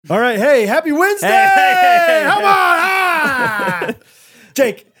All right. Hey, happy Wednesday. Hey. Come on. Ah!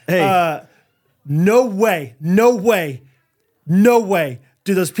 Jake, Hey. no way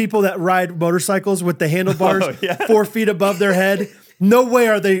do those people that ride motorcycles with the handlebars 4 feet above their head, no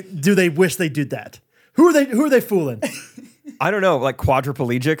way do they wish they did that. Who are they fooling? I don't know, like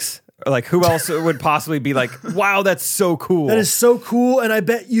quadriplegics? Like who else would possibly be like, wow, that's so cool. That is so cool, and I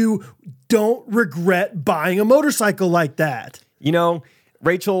bet you don't regret buying a motorcycle like that. You know,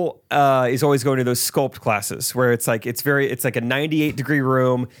 Rachel is always going to those sculpt classes where it's like a 98-degree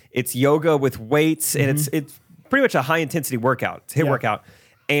room. It's yoga with weights, and it's pretty much a high intensity workout. It's a HIIT workout.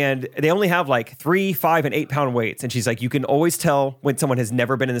 And they only have like 3, 5, and 8 pound weights. And she's like, you can always tell when someone has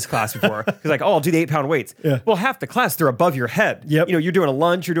never been in this class before. She's like, oh, I'll do the 8 pound weights. Yeah. Well, half the class, they're above your head. Yep. You know, you're doing a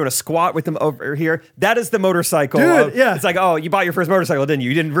lunge, you're doing a squat with them over here. That is the motorcycle. Dude, yeah. It's like, oh, you bought your first motorcycle, didn't you?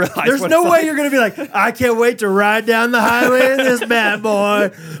 You didn't realize. There's no way you're going to be like, I can't wait to ride down the highway in this bad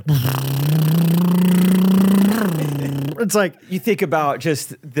boy. It's like, you think about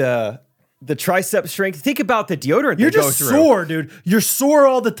just the tricep strength. Think about the deodorant you're they go just through. sore, dude. You're sore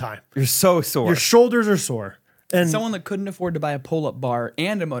all the time. You're so sore. Your shoulders are sore. And Someone that couldn't afford to buy a pull-up bar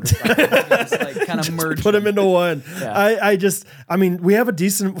and a motorcycle just like kind of merged put them into one. Yeah. I mean, we have a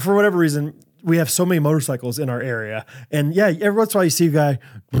decent, for whatever reason, we have so many motorcycles in our area. And yeah, every once in a while you see a guy,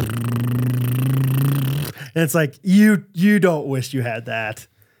 and it's like, you don't wish you had that.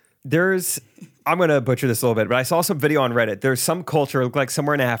 I'm going to butcher this a little bit, but I saw some video on Reddit. There's some culture, like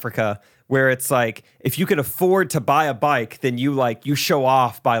somewhere in Africa, where it's like, if you can afford to buy a bike, then you show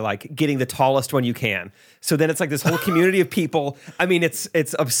off by like getting the tallest one you can. So then it's like this whole community of people. I mean, it's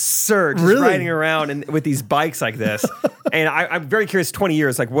absurd just Really? riding around with these bikes like this. And I'm very curious, 20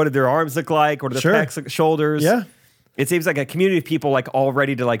 years, like what do their arms look like? What do their pecs, shoulders? Yeah. It seems like a community of people like all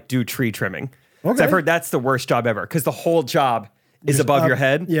ready to like do tree trimming. Okay. 'Cause I've heard that's the worst job ever because the whole job is above your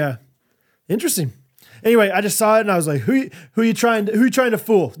head. Yeah. Interesting. Anyway, I just saw it and I was like, who you trying to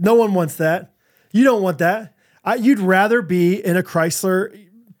fool? No one wants that. You don't want that. You'd rather be in a Chrysler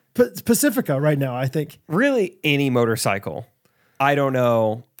Pacifica right now, I think. Really, any motorcycle. I don't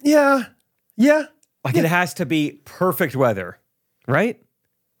know. Yeah. Like it has to be perfect weather, right?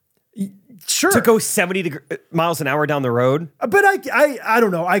 Sure. To go 70 miles an hour down the road. But I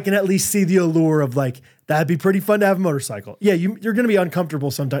don't know. I can at least see the allure of like, that'd be pretty fun to have a motorcycle. Yeah, you're going to be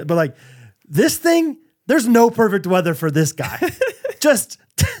uncomfortable sometimes. But like this thing, there's no perfect weather for this guy. Just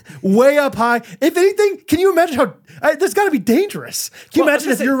way up high. If anything, can you imagine how that's got to be dangerous? Can you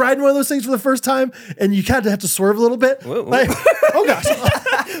imagine if you're riding one of those things for the first time and you kind of have to swerve a little bit? Whoa. Like, oh gosh.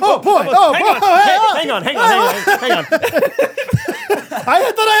 Oh boy. Oh, Hang on.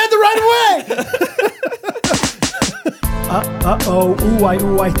 I thought I had the right of way.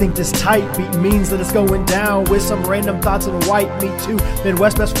 I think this tight beat means that it's going down with some random thoughts and white meat too.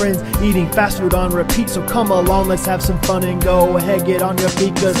 Midwest best friends eating fast food on repeat. So come along, let's have some fun and go ahead, get on your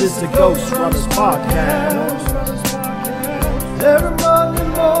feet, cause it's the Ghost Runners Podcast. Every Monday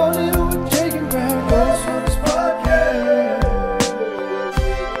morning with Jake and Greg, Ghost Runners Podcast.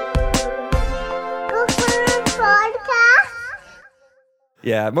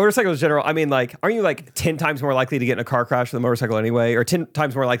 Yeah, motorcycles in general. I mean, like, aren't you like 10 times more likely to get in a car crash with a motorcycle anyway? Or 10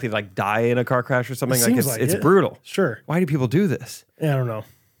 times more likely to like die in a car crash or something? It's brutal. Sure. Why do people do this? Yeah, I don't know.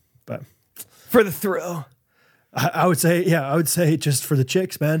 But For the thrill. I would say just for the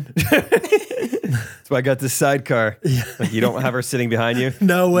chicks, man. That's why I got this sidecar. Yeah. Like, you don't have her sitting behind you?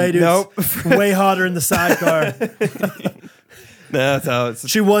 No way, dude. Nope. It's way hotter in the sidecar. No, that's how it's.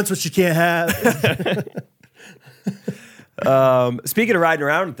 She wants what she can't have. Speaking of riding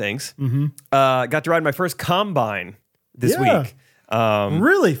around and things, got to ride my first combine this week.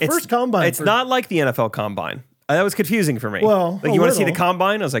 Really? First combine? It's not like the NFL combine. That was confusing for me. Well, like, you want to see the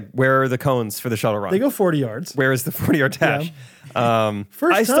combine? I was like, where are the cones for the shuttle run? They go 40 yards. Where is the 40-yard dash? Yeah.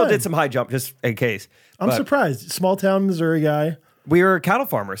 First I still time. did some high jump just in case. I'm surprised. Small town Missouri guy. We were cattle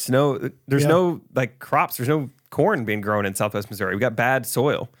farmers. There's no like crops. There's no corn being grown in Southwest Missouri. We got bad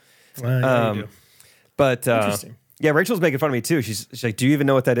soil. Yeah, you do. But Interesting. yeah, Rachel's making fun of me too. She's like, "Do you even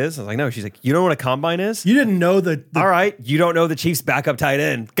know what that is?" I was like, "No." She's like, "You know what a combine is?" You didn't know the All right, you don't know the Chiefs' backup tight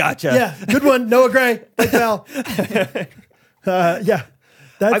end. Gotcha. Yeah, good one. Noah Gray. Big pal. Yeah.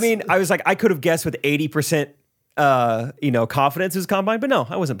 I mean, I was like, I could have guessed with 80%, confidence it was combine, but no,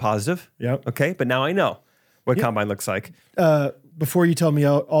 I wasn't positive. Yep. Okay, but now I know what combine looks like. Before you tell me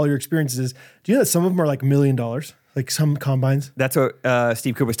all your experiences, do you know that some of them are like $1 million? Like some combines? That's what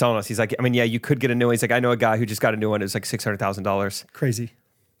Steve Cooper was telling us. He's like, I mean, yeah, you could get a new one. He's like, I know a guy who just got a new one. It was like $600,000. Crazy.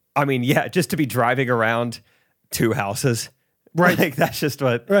 I mean, yeah, just to be driving around 2 houses. Right. Like, that's just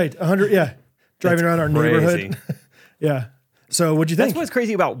what. Right. 100. Yeah. Driving around our crazy. neighborhood. Yeah. So what'd you That's think? what's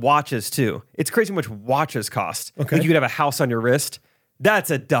crazy about watches too. It's crazy how much watches cost. Okay. Like you could have a house on your wrist.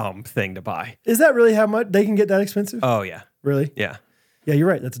 That's a dumb thing to buy. Is that really how much they can get that expensive? Oh yeah. Really? Yeah. Yeah, you're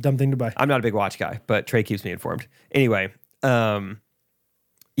right. That's a dumb thing to buy. I'm not a big watch guy, but Trey keeps me informed. Anyway,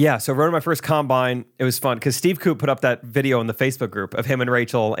 yeah, so rode my first combine. It was fun because Steve Coop put up that video in the Facebook group of him and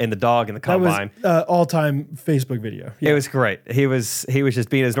Rachel and the dog in the combine. That was all-time Facebook video. Yeah. It was great. He was just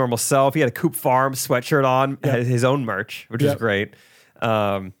being his normal self. He had a Coop Farm sweatshirt on, had his own merch, which was great.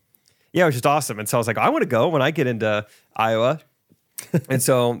 Yeah, it was just awesome. And so I was like, I want to go when I get into Iowa. And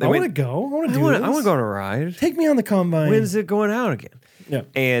so I want to go. I want to do this. I want to go on a ride. Take me on the combine. When's it going out again? Yeah.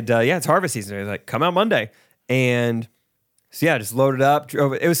 And yeah, it's harvest season. It was like, come out Monday. And so yeah, just loaded up,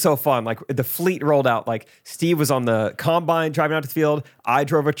 drove. It was so fun. Like the fleet rolled out. Like Steve was on the combine driving out to the field. I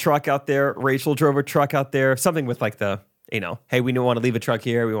drove a truck out there. Rachel drove a truck out there. Something with like the, hey, we don't want to leave a truck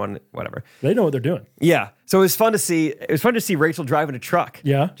here. We want whatever. They know what they're doing. Yeah. So it was fun to see. It was fun to see Rachel driving a truck.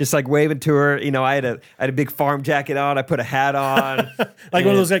 Yeah. Just like waving to her. I had a big farm jacket on. I put a hat on. Like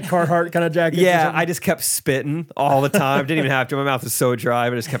one of those like Carhartt kind of jackets. Yeah. I just kept spitting all the time. Didn't even have to. My mouth was so dry,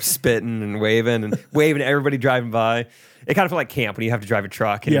 but I just kept spitting and waving at everybody driving by. It kind of felt like camp when you have to drive a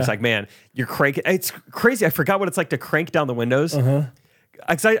truck. And it's like, man, you're cranking. It's crazy. I forgot what it's like to crank down the windows.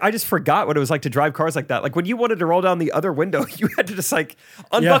 I just forgot what it was like to drive cars like that. Like when you wanted to roll down the other window, you had to just like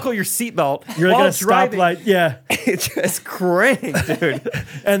unbuckle your seatbelt. You're like while at a stoplight. Yeah. It just cranked, dude.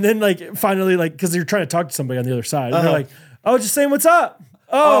 And then like finally, like, because you're trying to talk to somebody on the other side. And they're like, oh, just saying what's up.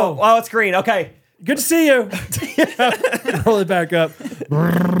 Oh, it's green. Okay. Good to see you. Roll it back up.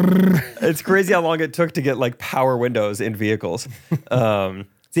 It's crazy how long it took to get like power windows in vehicles.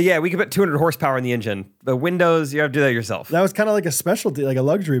 So yeah, we could put 200 horsepower in the engine. The windows, you have to do that yourself. That was kind of like a specialty, like a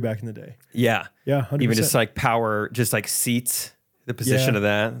luxury back in the day. Yeah. Yeah, 100%. Even just like power, just like seats, the position of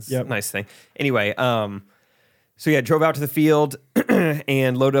that. It's a nice thing. Anyway, so yeah, drove out to the field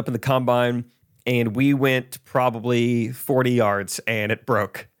and loaded up in the combine, and we went probably 40 yards and it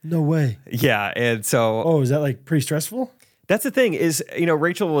broke. No way. Yeah, and so... Oh, is that like pretty stressful? That's the thing is,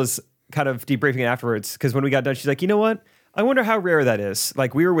 Rachel was kind of debriefing it afterwards because when we got done, she's like, you know what? I wonder how rare that is.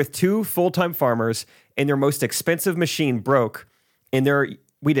 Like we were with two full-time farmers and their most expensive machine broke and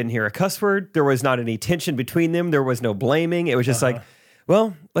we didn't hear a cuss word. There was not any tension between them. There was no blaming. It was just like,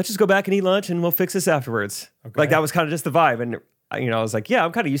 well, let's just go back and eat lunch and we'll fix this afterwards. Okay. Like that was kind of just the vibe. And, I was like, yeah,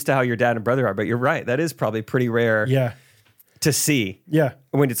 I'm kind of used to how your dad and brother are, but you're right. That is probably pretty rare to see. Yeah.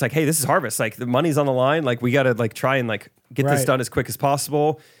 When it's like, hey, this is harvest. Like the money's on the line. Like we got to like try and like get this done as quick as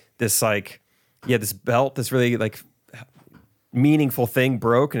possible. This like, this belt, this really like meaningful thing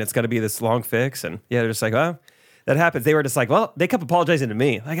broke and it's got to be this long fix. And they're just like, well, that happens. They were just like, well, they kept apologizing to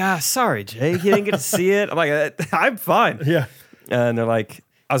me. Like, sorry, Jake, you didn't get to see it. I'm like, I'm fine. Yeah. And they're like,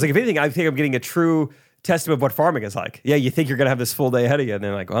 I was like, if anything, I think I'm getting a true testament of what farming is like. Yeah, you think you're going to have this full day ahead of you. And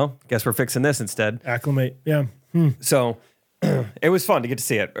they're like, well, guess we're fixing this instead. Acclimate. Yeah. So it was fun to get to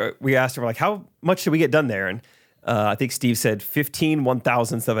see it. We asked her, like, how much did we get done there? And I think Steve said 15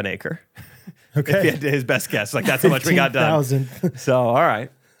 1,000ths of an acre. Okay. His best guess. Like, that's how much we got done. 15,000. So, all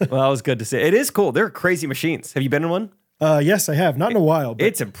right. Well, that was good to see. It is cool. They're crazy machines. Have you been in one? Yes, I have. Not in a while. But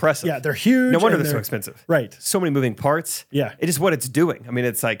it's impressive. Yeah, they're huge. No wonder they're so expensive. Right. So many moving parts. Yeah. It is what it's doing. I mean,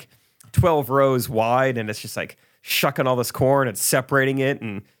 it's like 12 rows wide, and it's just like shucking all this corn and separating it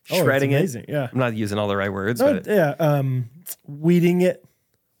and shredding it's amazing. Yeah. I'm not using all the right words. No, but yeah. Weeding it.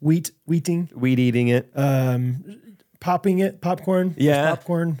 Wheating. Weed eating it. Popping it. Popcorn. Yeah.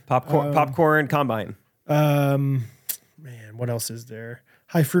 Popcorn. Combine. Man, what else is there?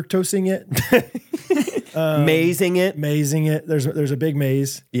 High fructosing it. Mazing it. Mazing it. There's a big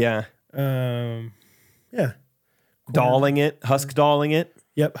maze. Yeah. Yeah. Dolling it. Husk dolling it.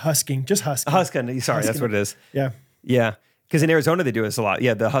 Yep. Husking. Just husking. Husking. Sorry, that's what it is. Yeah. Yeah. Because in Arizona they do this a lot.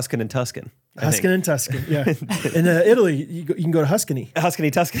 Yeah, the Huskin and Tuscan. Huskin and Tuscan. Yeah. In Italy, you can go to Huscany.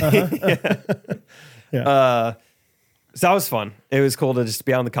 Tuscany. Yeah. So that was fun. It was cool to just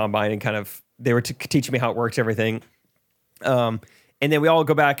be on the combine and kind of they were teaching me how it works, everything. And then we all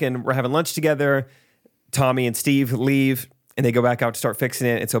go back and we're having lunch together. Tommy and Steve leave and they go back out to start fixing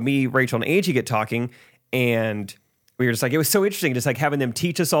it. And so me, Rachel, and AJ get talking and we were just like, it was so interesting just like having them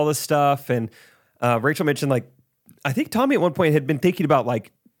teach us all this stuff. And Rachel mentioned like, I think Tommy at one point had been thinking about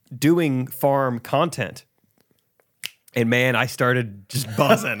like doing farm content. And man, I started just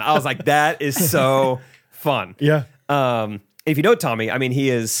buzzing. I was like, that is so fun. Yeah. If you know Tommy, I mean,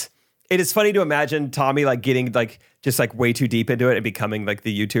 it is funny to imagine Tommy like getting like just like way too deep into it and becoming like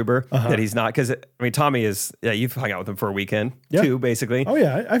the YouTuber that he's not. Because I mean, Tommy is you've hung out with him for a weekend too, basically. Oh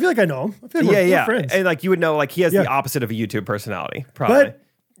yeah, I feel like I know him. I feel like we're friends. And like you would know, like he has the opposite of a YouTube personality, probably. But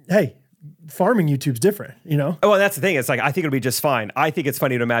hey, farming YouTube's different, you know? Oh, well, that's the thing. It's like, I think it'll be just fine. I think it's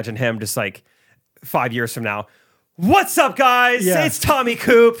funny to imagine him just like 5 years from now. What's up, guys? Yeah. It's Tommy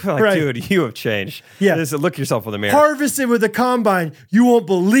Coop. Like, Right. dude, you have changed. Yeah. Look yourself in the mirror. Harvested with a combine. You won't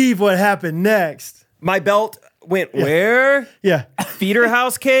believe what happened next. My belt went where? Yeah. Feeder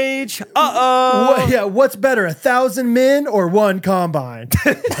house cage? Uh-oh. What, yeah. What's better, 1,000 men or one combine?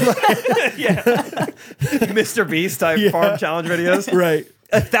 Mr. Beast type farm challenge videos. Right.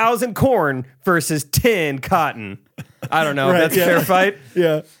 1,000 corn versus 10 cotton. I don't know if that's a fair fight.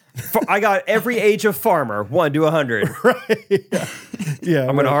 Yeah. I got every age of farmer, 1 to 100. Right. Yeah.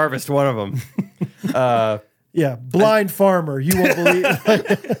 I'm going to harvest one of them. Yeah. Blind farmer. You won't believe.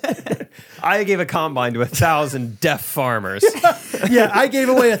 I gave a combine to 1,000 deaf farmers. Yeah. I gave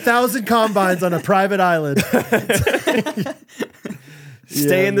away 1,000 combines on a private island.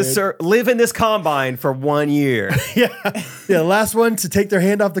 Live in this combine for 1 year. Yeah. Yeah. Last one to take their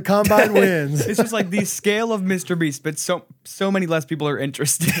hand off the combine wins. It's just like the scale of Mr. Beast, but so many less people are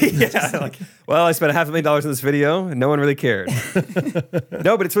interested. Yeah, like, well, I spent $500,000 in this video and no one really cared.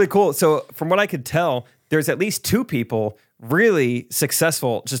 No, but it's really cool. So from what I could tell, there's at least 2 people really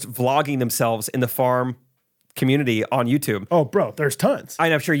successful just vlogging themselves in the farm community on YouTube. Oh, bro, there's tons.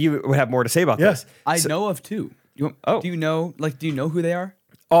 I'm sure you would have more to say about this. I know of 2. Do you know who they are?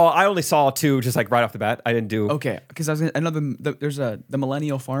 Oh, I only saw 2 just like right off the bat. I didn't do. Okay, because there's the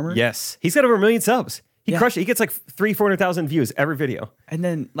millennial farmer. Yes, he's got over 1 million subs. He Yeah. crushed it. He gets like 300,000-400,000 views every video. And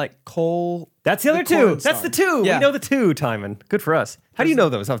then like Cole. That's the other 2. corn That's star. the 2. Yeah. We know the 2, Timon. Good for us. How do you know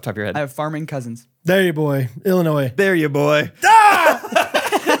those off the top of your head? I have farming cousins. There you boy. Illinois. There you boy.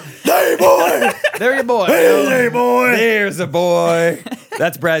 There you boy. There you boy. There you boy. There's a boy.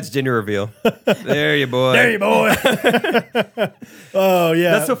 That's Brad's gender reveal. There you boy. There you boy. Oh,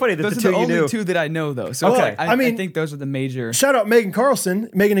 yeah. That's so funny that Those the are 2 the you only knew. 2 that I know, though. So Okay. I I mean- think those are the major. Shout out Megan Carlson,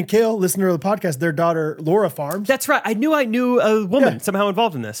 Megan and Kale, listener of the podcast. Their daughter, Laura, farms. That's right. I knew a woman Yeah. somehow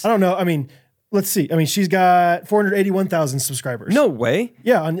involved in this. I don't know. I mean, let's see. I mean, she's got 481,000 subscribers. No way.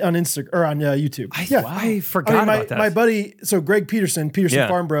 Yeah, on Instagram or on YouTube. Yeah. I forgot about that. My buddy, so Greg Peterson Yeah.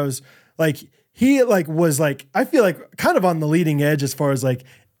 Farm Bros, like he like was like, I feel like kind of on the leading edge as far as like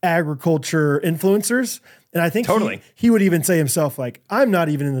agriculture influencers. And I think Totally. he would even say himself, like, I'm not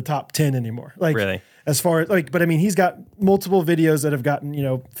even in the top 10 anymore. Like, Really? as far as like, but I mean, he's got multiple videos that have gotten,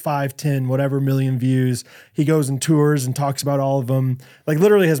 5, 10, whatever million views. He goes and tours and talks about all of them. Like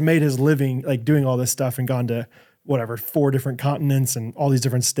literally has made his living, like doing all this stuff and gone to whatever, 4 different continents and all these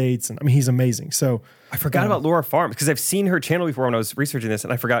different states. And I mean, he's amazing. So I forgot about Laura Farms because I've seen her channel before when I was researching this,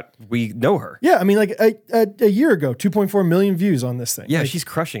 and I forgot we know her. yeah, I mean, like a year ago, 2.4 million views on this thing. Yeah, Like, she's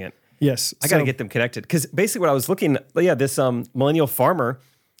crushing it. yes. I got to get them connected because basically what I was looking, this millennial farmer,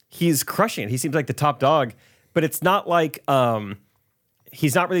 he's crushing it. He seems like the top dog, but it's not like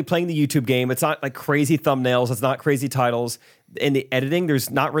he's not really playing the YouTube game. It's not like crazy thumbnails. It's not crazy titles. In the editing, there's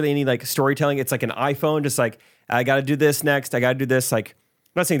not really any like storytelling. It's like an iPhone, just like I got to do this next. I got to do this. Like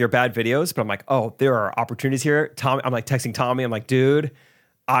I'm not saying they're bad videos, but I'm like, oh, there are opportunities here. I'm like texting Tommy. I'm like, dude,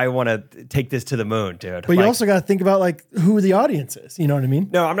 I want to take this to the moon, dude. But you also got to think about like who the audience is. You know what I mean?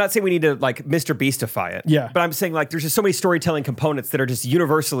 No, I'm not saying we need to like Mr. Beastify it. Yeah. But I'm saying like there's just so many storytelling components that are just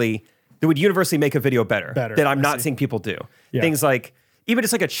that would universally make a video better. That I'm not seeing people do. Yeah. Things like even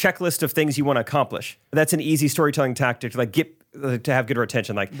just like a checklist of things you want to accomplish. That's an easy storytelling tactic to like get to have good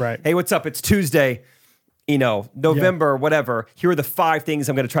retention. Like, Right. hey, what's up? It's Tuesday, November, whatever. Here are the 5 things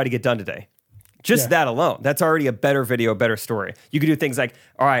I'm going to try to get done today. Just that alone, that's already a better video, better story. You could do things like,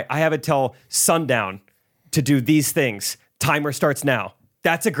 all right, I have it till sundown to do these things. Timer starts now.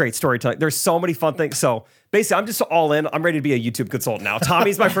 That's a great storytelling. There's so many fun things. So basically, I'm just all in. I'm ready to be a YouTube consultant now.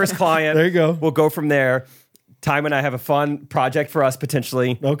 Tommy's my first client. There you go. We'll go from there. Time and I have a fun project for us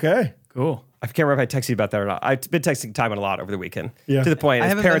potentially. Okay. Cool. I can't remember if I texted you about that or not. I've been texting Timon a lot over the weekend. Yeah. To the point, I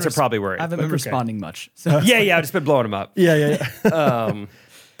his haven't parents been are probably worried. I haven't been Okay. responding much. So Yeah, I've just been blowing him up. Yeah.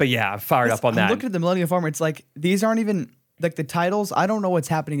 But yeah, I'm fired up on I'm that. looking at the Millennial Farmer. It's like these aren't even like the titles. I don't know what's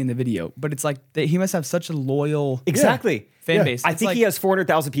happening in the video, but it's like he must have such a loyal Exactly. fan Yeah. base. I It's think like, he has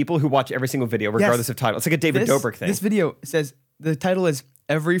 400,000 people who watch every single video, regardless of title. It's like a David Dobrik thing. This video says the title is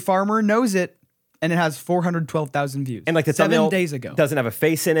 "Every Farmer Knows It," and it has 412,000 views. And like the 7 thumbnail days ago, doesn't have a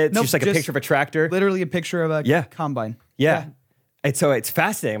face in it. It's Nope, just like a just picture of a tractor. literally a picture of a Yeah. combine. Yeah. And so it's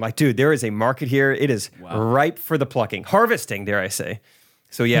fascinating. I'm like, dude, there is a market here. It is ripe for the plucking, harvesting, dare I say.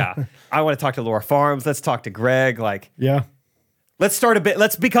 So yeah, I want to talk to Laura Farms. Let's talk to Greg. Like, Yeah. Let's start a bit.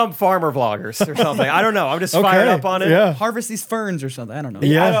 Let's become farmer vloggers or something. I don't know. I'm just fired up on it. Yeah. Harvest these ferns or something. I don't know.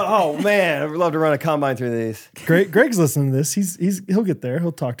 Yeah. Oh man, I'd love to run a combine through these. Greg's listening to this. He'll get there.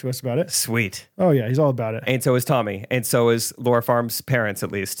 He'll talk to us about it. Sweet. Oh yeah, he's all about it. And so is Tommy. And so is Laura Farm's parents,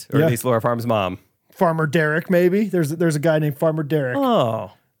 at least, or Yeah. at least Laura Farm's mom. Farmer Derek, maybe. There's a guy named Farmer Derek.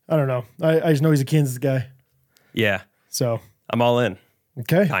 Oh. I don't know. I just know he's a Kansas guy. Yeah. So I'm all in.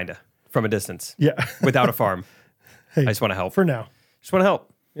 okay. Kinda. From a distance. Yeah. Without a farm. Hey, I just want to help. for now. Just want to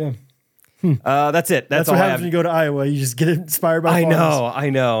help. Yeah. That's it. That's That's all what I happens have. when you go to Iowa. You just get inspired by farms. I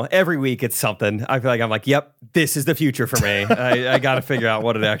know. Every week it's something. I feel like I'm like, yep, this is the future for me. I got to figure out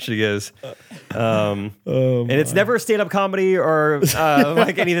what it actually is. And it's never stand-up comedy or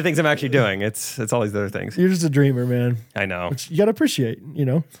like any of the things I'm actually doing. It's all these other things. You're just a dreamer, man. I know. Which you got to appreciate, you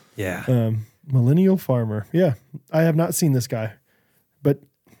know. Yeah. Millennial farmer. Yeah. I have not seen this guy, but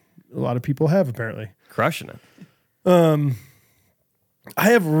a lot of people have apparently. Crushing it.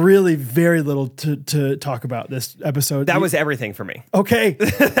 I have really very little to talk about this episode. That was everything for me. okay.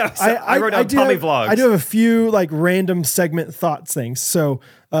 I wrote down Tommy Vlogs. I do have a few like random segment thoughts things. So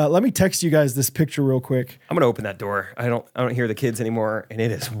let me text you guys this picture real quick. I'm gonna open that door. I don't hear the kids anymore, and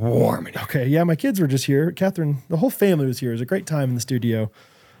it is warm in here. Okay. Yeah, my kids were just here. Catherine, the whole family was here. It was a great time in the studio.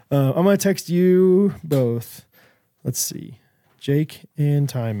 I'm gonna text you both. Let's see, Jake and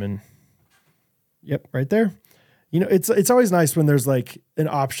Timon. Yep, right there. You know, it's always nice when there's like an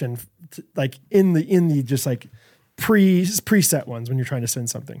option, like in the just like preset ones when you're trying to send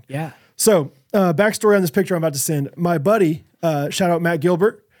something. Yeah. So backstory on this picture I'm about to send. My buddy, shout out Matt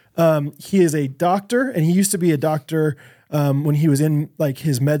Gilbert. He is a doctor, and he used to be a doctor when he was in like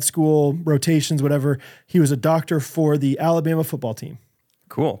his med school rotations, whatever. He was a doctor for the Alabama football team.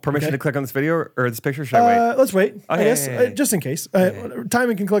 Cool. Permission Okay. to click on this video or this picture? Should I wait? Let's wait. I Okay, guess yeah. just in case.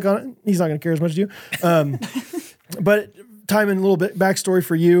 Timon can click on it. He's not going to care as much as you. But Timon, a little bit backstory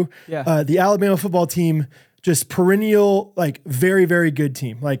for you. Yeah. The Alabama football team, just perennial, like very, very good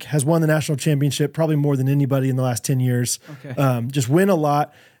team. Like has won the national championship probably more than anybody in the last 10 years. Okay. Just win a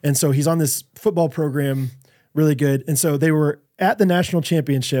lot. And so he's on this football program, really good. And so they were at the national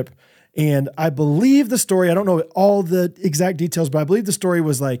championship. And I believe the story, I don't know all the exact details, but I believe the story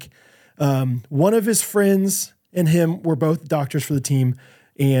was like one of his friends and him were both doctors for the team.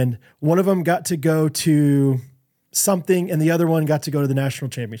 And one of them got to go to something and the other one got to go to the national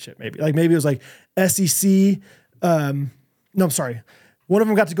championship. Maybe it was like SEC. No, I'm sorry. One of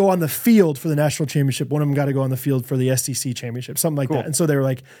them got to go on the field for the national championship. One of them got to go on the field for the SEC championship, something like that. And so they were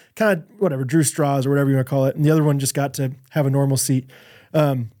like kind of whatever, drew straws or whatever you want to call it. And the other one just got to have a normal seat.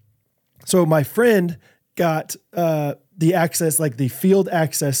 So my friend got the access, like the field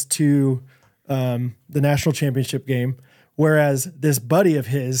access to the national championship game, whereas this buddy of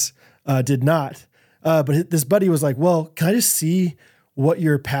his did not. But this buddy was like, well, can I just see what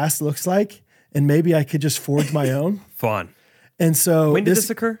your pass looks like? And maybe I could just forge my own. Fun. And so When did this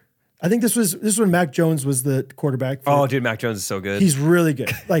occur? I think this was when Mac Jones was the quarterback. Oh, dude, Mac Jones is so good. He's really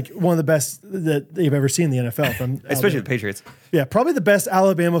good. Like one of the best that they've ever seen in the NFL from Especially Alabama. the Patriots. Yeah, probably the best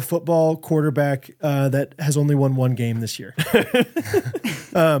Alabama football quarterback that has only won one game this year.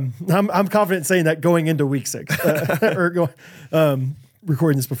 I'm confident saying that going into week 6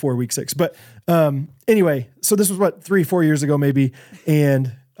 recording this before week 6. But anyway, so this was 3-4 years ago maybe,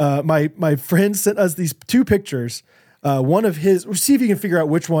 and my friend sent us these two pictures. One of his, see if you can figure out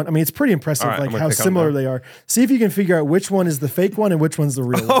which one. I mean, it's pretty impressive, All right, like I'm gonna how click on similar that. they are. See if you can figure out which one is the fake one and which one's the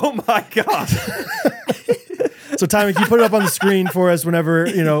real one. Oh my God. So, Timon, can you put it up on the screen for us whenever,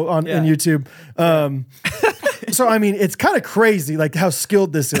 in YouTube? So, I mean, it's kind of crazy, like how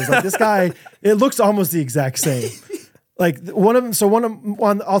skilled this is. Like this guy, it looks almost the exact same. Like one of them. So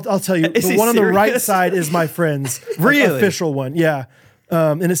I'll tell you. Is The he one on the right serious? side is my friend's Really? official one. Yeah.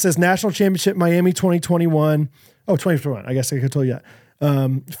 And it says National Championship Miami 2021. Oh, 2021. I guess I could have told you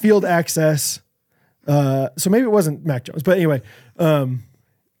that. Field access. So maybe it wasn't Mac Jones, but anyway.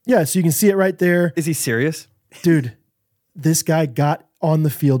 Yeah. So you can see it right there. Is he serious? Dude, this guy got on the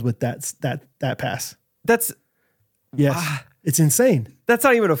field with that pass. That's Yes. It's insane.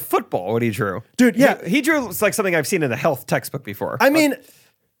 not even a football what he drew. Dude, yeah. He drew like something I've seen in a health textbook before. I mean,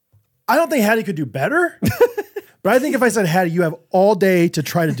 I don't think Hattie could do better, but I think if I said, Hattie, you have all day to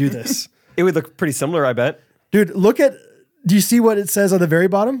try to do this. It would look pretty similar, I bet. Dude, do you see what it says on the very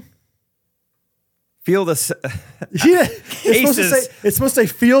bottom? Field of Yeah, it's supposed to say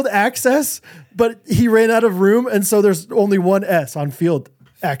field access, but he ran out of room, and so there's only one S on field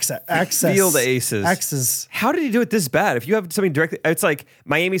access. Field aces. Access. How did he do it this bad? If you have something directly, it's like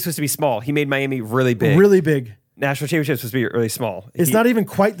Miami's supposed to be small. He made Miami really big. Really big. National championships supposed to be really small. It's not even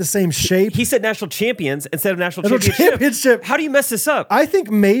quite the same shape. He said national champions instead of national championship. championship. How do you mess this up? I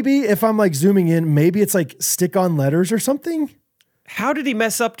think maybe if I'm like zooming in, maybe it's like stick-on letters or something. How did he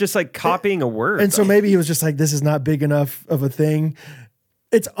mess up just like copying a word? And so maybe he was just like, this is not big enough of a thing.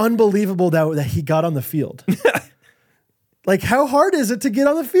 It's unbelievable that he got on the field. Like, how hard is it to get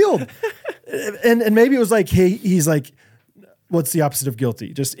on the field? and maybe it was like, hey, he's like, what's the opposite of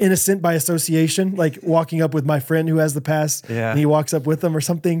guilty? Just innocent by association, like walking up with my friend who has the pass and he walks up with them or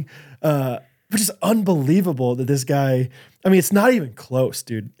something. Which is unbelievable that this guy, I mean, it's not even close,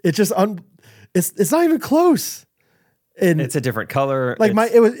 dude. It's just, it's not even close. And it's a different color. Like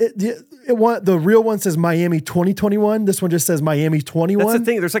the real one says Miami 2021. This one just says Miami 21. That's the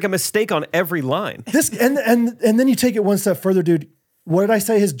thing. There's like a mistake on every line. And then you take it one step further, dude. What did I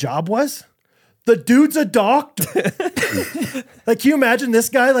say his job was? The dude's a doctor. Like, can you imagine this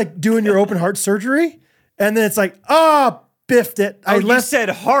guy like doing your open heart surgery? And then it's like, biffed it. You said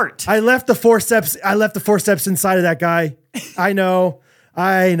heart. I left the forceps inside of that guy. I know.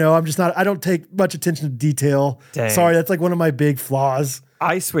 I'm just not, I don't take much attention to detail. Dang. Sorry, that's like one of my big flaws.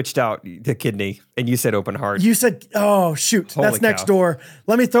 I switched out the kidney and you said open heart. You said, oh, shoot, Holy that's next cow. door.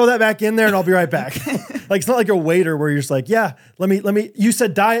 Let me throw that back in there and I'll be right back. Like, it's not like a waiter where you're just like, yeah, let me, you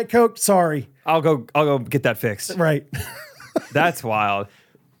said Diet Coke. Sorry. I'll go get that fixed. Right. That's wild.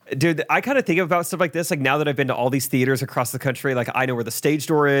 Dude, I kind of think about stuff like this. Like now that I've been to all these theaters across the country, like I know where the stage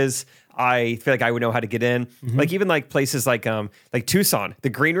door is. I feel like I would know how to get in. Mm-hmm. Like even like places like Tucson, the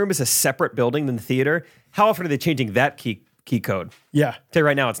green room is a separate building than the theater. How often are they changing that key code? Yeah. Tell you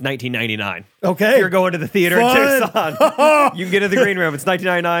right now, it's 1999. Okay. If you're going to the theater in Tucson, you can get to the green room. It's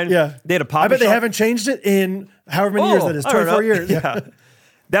 1999. Yeah. They had a pop-up I bet they shop. haven't changed it in however many years that is. 24 years. Yeah.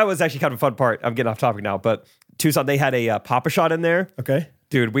 That was actually kind of a fun part. I'm getting off topic now, but Tucson, they had a Papa Shot in there. Okay.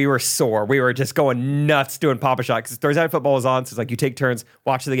 Dude, we were sore. We were just going nuts doing Papa Shot because Thursday Night Football was on. So it's like you take turns,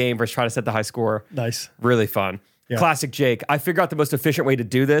 watch the game versus trying to set the high score. Nice. Really fun. Yeah. Classic Jake. I figure out the most efficient way to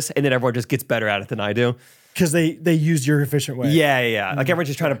do this, and then everyone just gets better at it than I do. Because they used your efficient way. Yeah. Like everyone's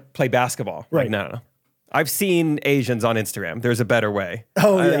just trying to play basketball. Right. Like, no. I've seen Asians on Instagram. There's a better way.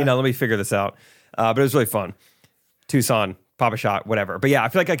 Oh, yeah. Let me figure this out. But it was really fun. Tucson, Papa Shot, whatever. But yeah, I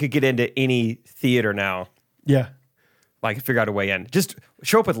feel like I could get into any theater now. Yeah. Like figure out a way in. Just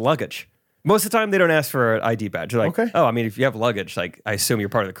show up with luggage. Most of the time, they don't ask for an ID badge. They're like, okay. Oh, I mean, if you have luggage, like I assume you're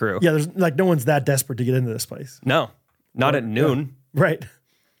part of the crew. Yeah, there's like no one's that desperate to get into this place. No, not at noon. Yeah. Right.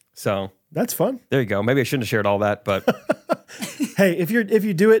 So that's fun. There you go. Maybe I shouldn't have shared all that, but hey, if you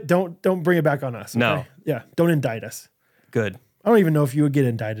do it, don't bring it back on us. Okay? No. Yeah, don't indict us. Good. I don't even know if you would get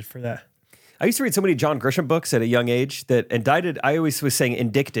indicted for that. I used to read so many John Grisham books at a young age that indicted, I always was saying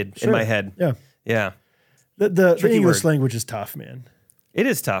indicted in my head. Yeah. Yeah. The English language is tough, man. It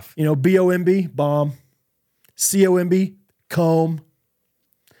is tough. You know, B-O-M-B, bomb. C-O-M-B, comb.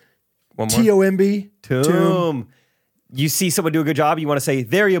 One more. T-O-M-B, tomb. You see someone do a good job, you want to say,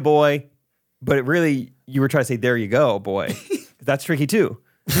 there you boy. But it really, you were trying to say, there you go, boy. That's tricky too.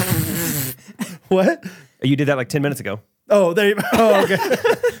 What? You did that like 10 minutes ago. Oh, there you Oh, okay.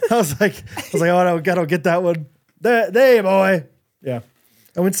 I was like, oh, I don't get that one. There you boy. Yeah.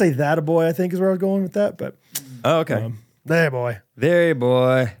 I wouldn't say that a boy, I think is where I was going with that, but. Oh, okay. There boy. There you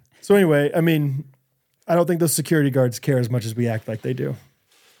boy. So anyway, I mean, I don't think those security guards care as much as we act like they do.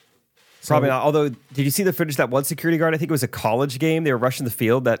 Probably not. Although, did you see the footage? That one security guard, I think it was a college game. They were rushing the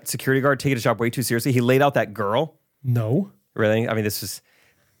field. That security guard taking his job way too seriously. He laid out that girl. No. Really? I mean, this was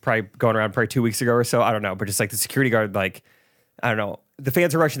probably going around 2 weeks ago or so. I don't know. But just like the security guard, like, I don't know. The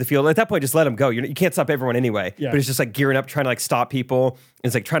fans are rushing the field. At that point, just let them go. You can't stop everyone anyway. Yeah. But it's just like gearing up, trying to like stop people.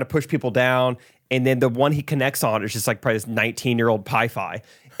 It's like trying to push people down. And then the one he connects on is just like probably this 19-year-old Pi-Fi.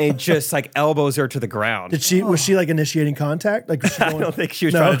 And just like elbows her to the ground. Was she like initiating contact? Like was she I don't think she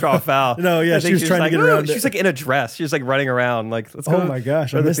was trying to draw a foul. No, yeah, she was trying to get around. She was like in a dress. She was like running around. Like, let's go. Oh my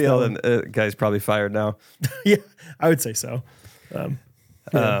gosh, to the field. And the guy's probably fired now. Yeah, I would say so.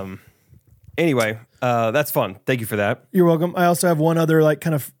 Anyway, that's fun. Thank you for that. You're welcome. I also have one other like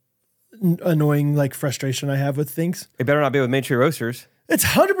kind of annoying like frustration I have with things. It better not be with Main Street Roasters. It's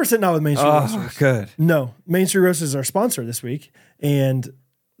 100% not with Main Street Roasters. Good. No, Main Street Roasters is our sponsor this week, and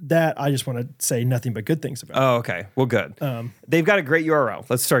that I just want to say nothing but good things about. Oh, okay. Well, good. They've got a great URL.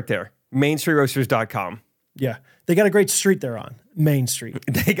 Let's start there. MainStreetRoasters.com. Yeah. They got a great street they're on. Main Street.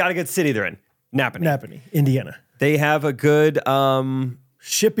 They got a good city they're in. Napanee, Indiana. They have a good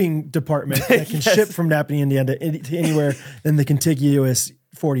shipping department that can ship from Napanee, Indiana to anywhere in the contiguous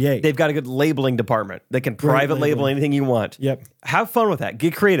 48. They've got a good labeling department. They can private label anything you want. Yep. Have fun with that.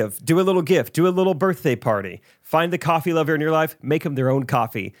 Get creative. Do a little gift. Do a little birthday party. Find the coffee lover in your life. Make them their own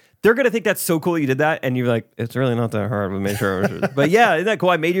coffee. They're going to think that's so cool you did that. And you're like, it's really not that hard. We made sure. But yeah, isn't that cool?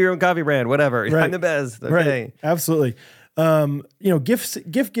 I made your own coffee brand. Whatever. Right. I'm the best. Okay. Right. Absolutely.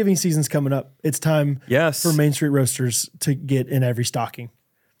 Gift giving season's coming up. It's time for Main Street Roasters to get in every stocking.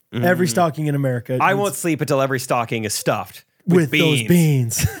 Every stocking in America. I won't sleep until every stocking is stuffed with those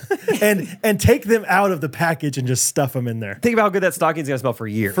beans. and take them out of the package and just stuff them in there. Think about how good that stocking's going to smell for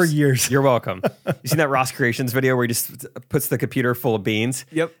years. For years. You're welcome. You seen that Ross Creations video where he just puts the computer full of beans?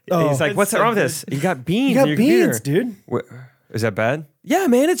 Yep. He's like, what's wrong with this? You got beans. You got in your beans, computer. dude. Is that bad? Yeah,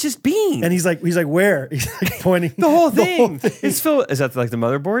 man, it's just beans. And he's like, where? He's like pointing. The whole thing. It's full. Is that like the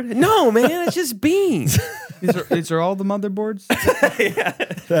motherboard? No, man, it's just beans. These are all the motherboards?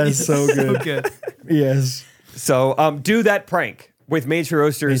 That is so good. Okay. Yes. So do that prank with Main Street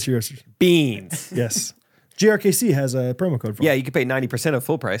Roasters. Beans. Yes. GRKC has a promo code for it. Yeah, you can pay 90% of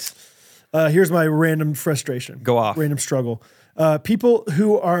full price. Here's my random frustration. Go off. Random struggle. People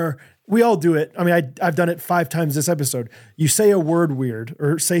who are, we all do it. I mean, I've done it 5 times this episode. You say a word weird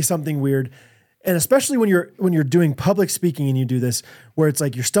or say something weird. And especially when you're doing public speaking and you do this, where it's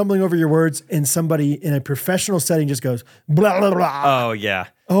like you're stumbling over your words and somebody in a professional setting just goes, blah, blah, blah. Oh, yeah.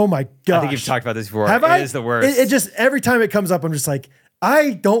 Oh, my gosh. I think you've talked about this before. Have It I? is the worst. It just, every time it comes up, I'm just like,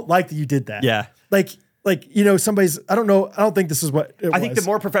 I don't like that you did that. Yeah. Like, somebody's, I don't think this is what it was. I think the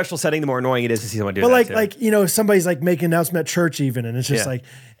more professionul setting, the more annoying it is to see someone do that. But somebody's like making an announcement at church even, and it's just like,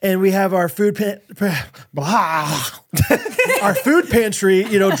 and we have our our food pantry,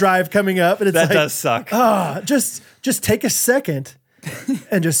 drive coming up, and it's that does suck. Just take a second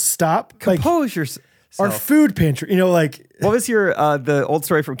and just stop. Compose yourself. Our food pantry, what was your the old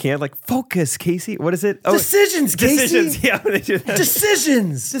story from camp? Like, focus, Casey. What is it? Oh, decisions, Casey. Decisions. Yeah, when they do that.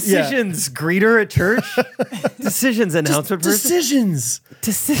 Decisions. Decisions. Yeah. Greeter at church. Decisions. Announcement person. Decisions.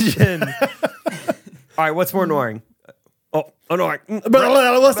 Decision. All right. What's more annoying? Oh, annoying.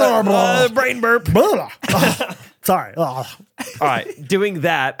 Brain burp. Sorry. All right. Doing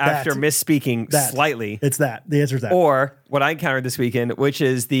that after misspeaking slightly. It's that. The answer is that. Or what I encountered this weekend, which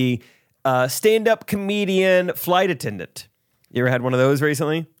is the stand-up comedian flight attendant. You ever had one of those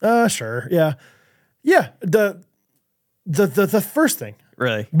recently? Sure. Yeah. Yeah. The first thing.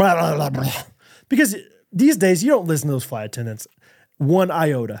 Really? Blah, blah, blah, blah. Because these days you don't listen to those flight attendants one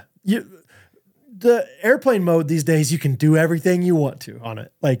iota. The airplane mode these days, you can do everything you want to on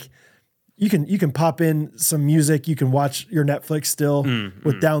it. Like you can pop in some music. You can watch your Netflix still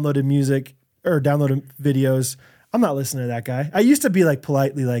with downloaded music or downloaded videos. I'm not listening to that guy. I used to be like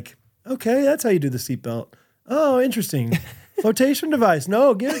politely like, okay, that's how you do the seatbelt. Oh, interesting. Flotation device.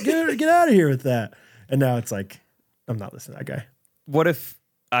 No, get out of here with that. And now it's like, I'm not listening to that guy. What if,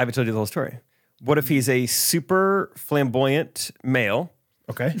 I haven't told you the whole story. What if he's a super flamboyant male?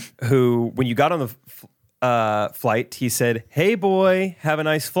 Okay. Who, when you got on the flight, he said, "Hey boy, have a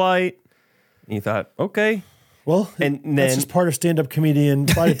nice flight." And you thought, okay. Well, and then, that's just part of stand-up comedian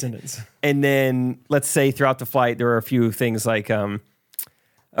flight attendants. And then let's say throughout the flight, there are a few things like,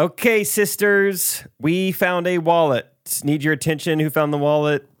 okay, sisters, we found a wallet. Need your attention. Who found the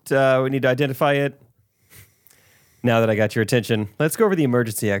wallet? We need to identify it. Now that I got your attention, let's go over the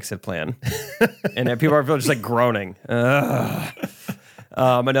emergency exit plan. And then people are just like groaning.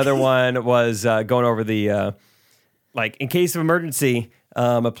 Another one was going over the, like, in case of emergency,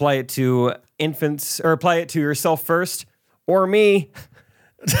 apply it to infants or apply it to yourself first or me.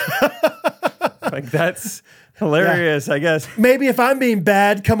 Like, that's hilarious, I guess. Maybe if I'm being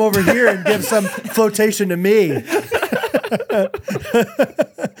bad, come over here and give some flotation to me.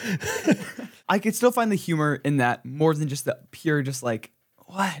 I could still find the humor in that more than just the pure, just like,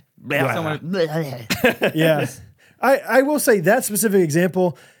 what? Yeah. I will say that specific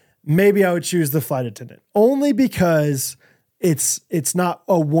example, maybe I would choose the flight attendant only because it's not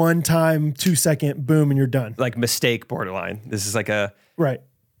a one-time 2-second boom and you're done. Like mistake borderline. This is like a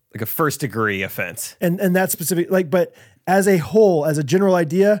first degree offense. And that specific, but as a whole, as a general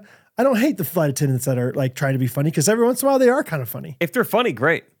idea, I don't hate the flight attendants that are like trying to be funny because every once in a while they are kind of funny. If they're funny,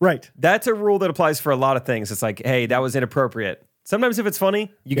 great. Right. That's a rule that applies for a lot of things. It's like, hey, that was inappropriate. Sometimes if it's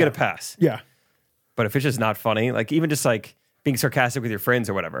funny, you get a pass. Yeah. But if it's just not funny, like even just like being sarcastic with your friends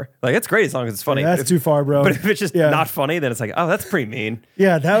or whatever, like that's great as long as it's funny. Yeah, that's too far, bro. But if it's just not funny, then it's like, oh, that's pretty mean.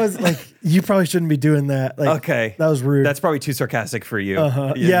 Yeah, that was like, you probably shouldn't be doing that. Like, okay. That was rude. That's probably too sarcastic for you.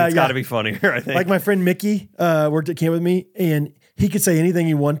 Yeah, it's got to be funnier, I think. Like my friend Mickey worked at camp with me and he could say anything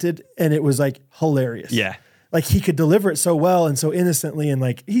he wanted and it was like hilarious. Yeah. Like he could deliver it so well and so innocently and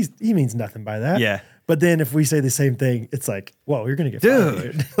like he means nothing by that. Yeah. But then if we say the same thing, it's like, whoa, you're going to get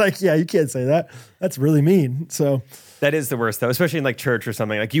fired. Like, yeah, you can't say that. That's really mean. So that is the worst though, especially in like church or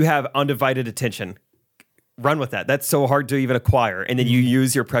something. Like you have undivided attention. Run with that. That's so hard to even acquire. And then you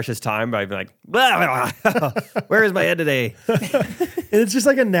use your precious time by being like, blah, blah, blah. Where is my head today? And it's just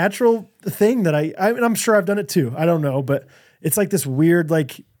like a natural thing that I'm sure I've done it too. I don't know, but it's like this weird,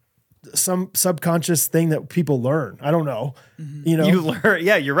 like some subconscious thing that people learn. I don't know. You know, you learn.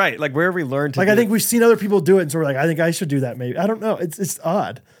 Yeah, you're right. Like wherever we learn to like, I think we've seen other people do it. And so we're like, I think I should do that. Maybe. I don't know. It's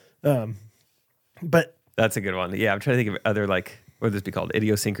odd. But that's a good one. Yeah. I'm trying to think of other, like, what would this be called?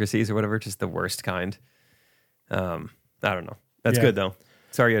 Idiosyncrasies or whatever. Just the worst kind. I don't know. That's good though.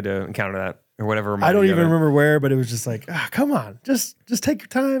 Sorry you had to encounter that or whatever. I don't even remember where, but it was just like, come on, just take your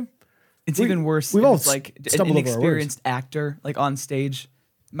time. It's even worse. We've all it's like an inexperienced actor, like on stage,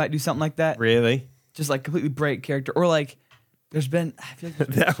 might do something like that. Really? Just like completely break character, or like there's been. I feel like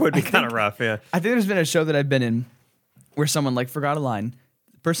that would be kind of rough. Yeah. I think there's been a show that I've been in where someone like forgot a line.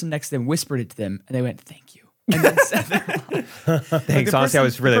 The person next to them whispered it to them, and they went, "Thank you." And then said their line. Thanks. Honestly, I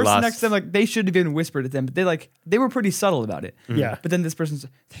was really the person lost. next to them, like they should have even whispered at them, but they were pretty subtle about it. Yeah. But then this person's,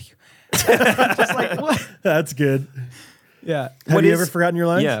 "Thank you." Just like what? That's good. Yeah. Have you ever forgotten your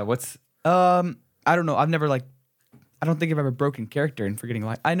lines? Yeah. What's I don't know. I've never like, I don't think I've ever broken character in forgetting a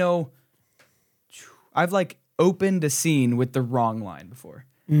line. I know I've like opened a scene with the wrong line before.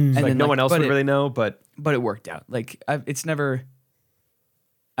 and then, like no like, one else but would it- really know, but But it worked out. Like it's never,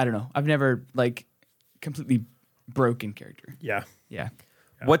 I don't know. I've never like completely broken character. Yeah. Yeah.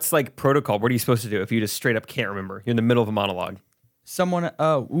 what's like protocol? What are you supposed to do if you just straight up can't remember? You're in the middle of a monologue. Middle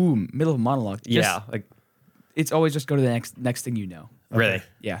of a monologue. Yeah. Like It's always just go to the next thing you know. really.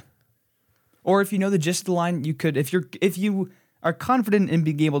 Yeah. Or if you know the gist of the line, you could, if you are confident in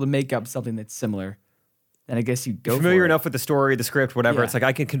being able to make up something that's similar, then I guess you go Familiar for it. enough with the story, the script, whatever. Yeah. It's like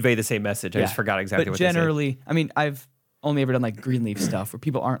I can convey the same message. I just forgot exactly but what generally, I mean, I've only ever done like Greenleaf stuff where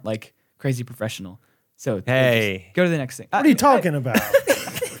people aren't like crazy professional. So they Hey. just go to the next thing. What are you talking about?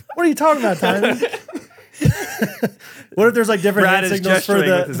 What are you talking about, Timon? What if there's like different Brad hand is signals for gesturing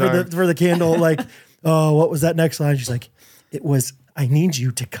with his arm. the candle? Like, oh, what was that next line? She's like, it was, I need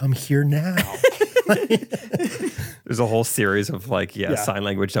you to come here now. There's a whole series of like, sign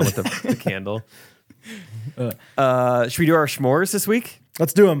language done with the candle. Should we do our s'mores this week?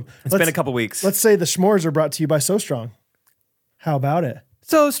 Let's do them. It's been a couple weeks. Let's say the s'mores are brought to you by So Strong. How about it?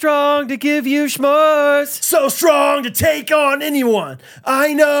 So strong to give you s'mores. So strong to take on anyone.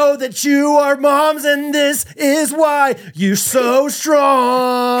 I know that you are moms, and this is why you're so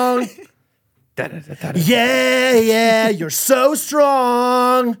strong. Yeah, you're so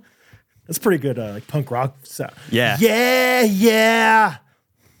strong. That's pretty good, like punk rock sound. Yeah. Yeah.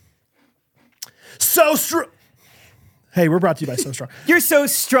 So strong. Hey, we're brought to you by So Strong. You're so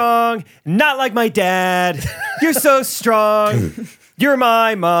strong, not like my dad. You're so strong. You're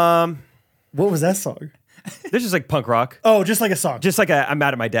my mom. What was that song? This is like punk rock. Oh, just like a song. Just like I'm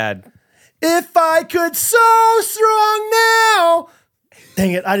mad at my dad. If I could so strong now.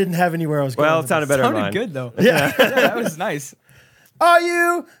 Dang it, I didn't have anywhere I was going. Well, with it sounded this. better than Sounded mine. good though. Yeah. Yeah, that was nice. Are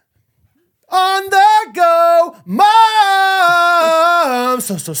you on the go, mom?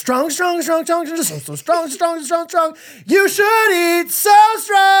 So strong, strong, strong, strong, so strong, strong, strong, strong. You should eat so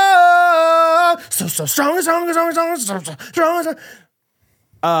strong, so strong, strong, strong, strong, strong, strong.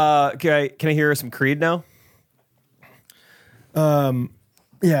 Okay, can I hear some Creed now? Yeah,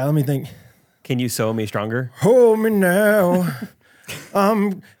 let me think. Can you sew me stronger? Hold me now.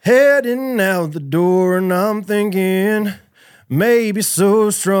 I'm heading out the door and I'm thinking maybe So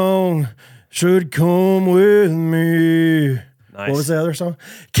Strong should come with me. Nice. What was the other song?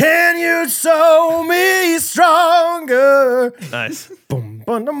 Can you sew me stronger? Nice. Boom,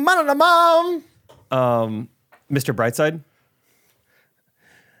 boom, dum, dum, dum, dum. Mr. Brightside?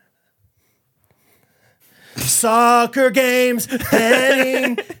 Soccer games,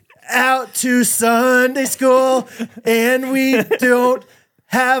 heading out to Sunday school, and we don't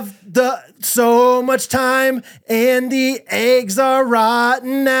have so much time, and the eggs are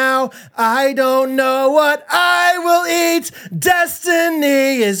rotten now. I don't know what I will eat.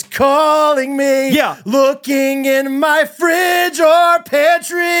 Destiny is calling me. Yeah. Looking in my fridge or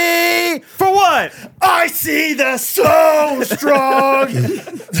pantry. For what? I see the So Strong.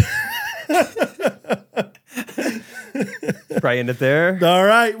 Probably end it there. All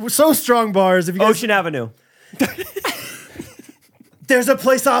right, So Strong bars. If you guys, Ocean Avenue. there's a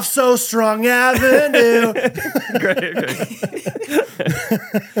place off So Strong Avenue. Great.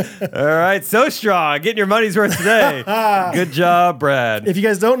 All right, so strong. Getting your money's worth today. Good job, Brad. If you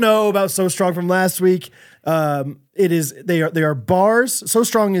guys don't know about So Strong from last week, They are bars. So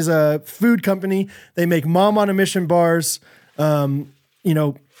Strong is a food company. They make Mom on a Mission bars. They're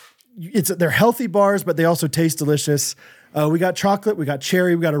healthy bars, but they also taste delicious. We got chocolate, we got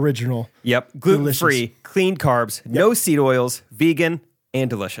cherry, we got original. Yep, gluten-free, clean carbs, no seed oils, vegan, and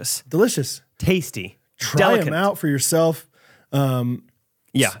delicious. Delicious. Tasty. Try delicate. them out for yourself.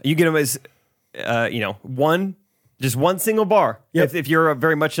 Yeah, you get them as, just one single bar. Yep. If you're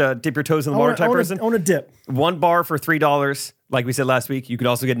very much a dip your toes in the water type person. I want a dip. One bar for $3. Like we said last week, you could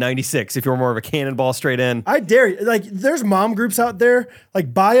also get 96 if you're more of a cannonball straight in. I dare you. Like, there's mom groups out there.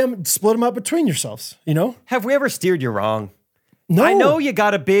 Like, buy them, split them up between yourselves. You know? Have we ever steered you wrong? No. I know you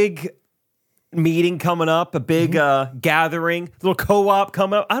got a big meeting coming up, a big gathering, little co-op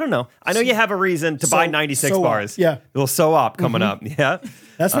coming up. I don't know. I know you have a reason to buy 96 bars. Yeah. Little so-op coming up. Yeah.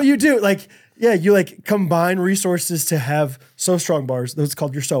 That's what you do. Like, yeah, you like combine resources to have So Strong bars. That's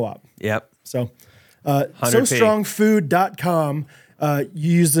called your so-op. Yep. So, 100p. SoStrongFood.com.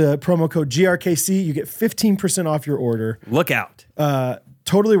 You use the promo code GRKC. You get 15% off your order. Look out.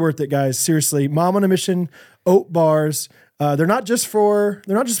 Totally worth it, guys. Seriously. Mom on a Mission oat bars. They're not just for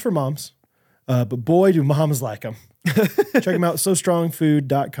moms, but boy, do moms like them. Check them out.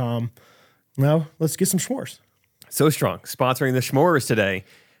 SoStrongFood.com. Now let's get some s'mores. So Strong, sponsoring the S'mores today.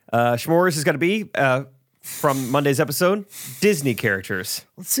 S'mores is going to be, from Monday's episode, Disney characters.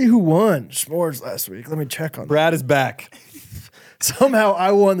 Let's see who won s'mores last week. Let me check on that. Brad is back. Somehow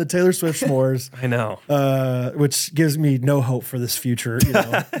I won the Taylor Swift s'mores. I know. Which gives me no hope for this future. You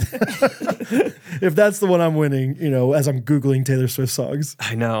know, if that's the one I'm winning, you know, as I'm Googling Taylor Swift songs.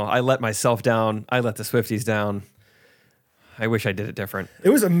 I know. I let myself down. I let the Swifties down. I wish I did it different.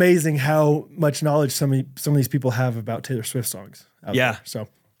 It was amazing how much knowledge some of these people have about Taylor Swift songs. Out there. So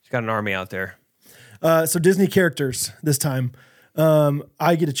she's got an army out there. So Disney characters this time.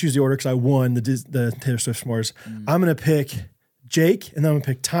 I get to choose the order because I won the Taylor Swift s'mores. I'm going to pick Jake, and then I'm going to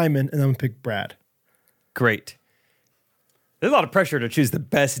pick Timon, and then I'm going to pick Brad. Great. There's a lot of pressure to choose the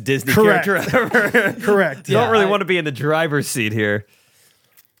best Disney Correct. character ever. Correct. You don't really want to be in the driver's seat here.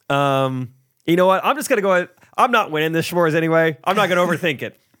 You know what? I'm just going to go ahead. I'm not winning this s'mores anyway. I'm not going to overthink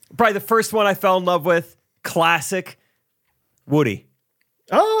it. Probably the first one I fell in love with, classic, Woody.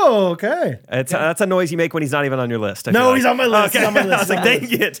 Oh, okay. That's a noise you make when he's not even on your list. No, he's on my list. Okay. He's on my list. I was like,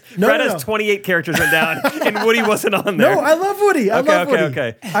 dang it. Brad has 28 characters written down, and Woody wasn't on there. No, I love Woody. I love Woody.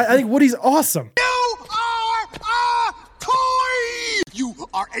 Okay. I think Woody's awesome. You are a toy! You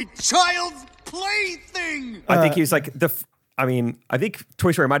are a child's plaything! I think he was like I think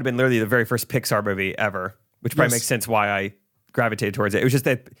Toy Story might have been literally the very first Pixar movie ever, which probably makes sense why I gravitated towards it. It was just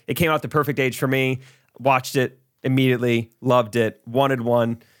that it came out at the perfect age for me. Watched it immediately, loved it, wanted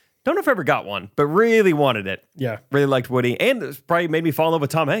one. Don't know if I ever got one, but really wanted it. Yeah. Really liked Woody. And it probably made me fall in love with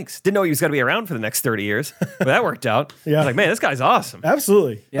Tom Hanks. Didn't know he was going to be around for the next 30 years, but that worked out. Yeah. I was like, man, this guy's awesome.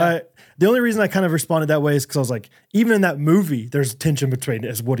 Absolutely. Yeah. The only reason I kind of responded that way is because I was like, even in that movie, there's tension between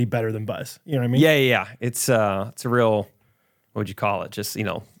is Woody better than Buzz? You know what I mean? Yeah. It's a real, what would you call it? Just,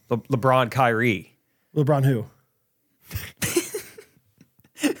 LeBron, Kyrie. LeBron who?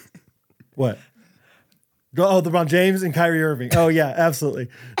 What? Oh, LeBron James and Kyrie Irving. Oh, yeah, absolutely.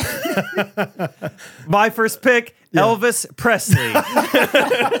 My first pick, Elvis Presley. That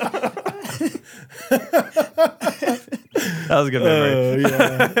was a good memory. Oh,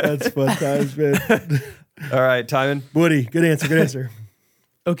 yeah. That's fun times, man. All right, Timon. Woody, good answer.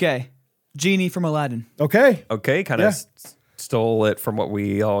 Okay. Genie from Aladdin. Okay. Okay, kind of stole it from what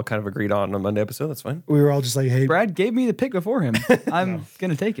we all kind of agreed on Monday episode. That's fine. We were all just like, hey. Brad gave me the pick before him. I'm going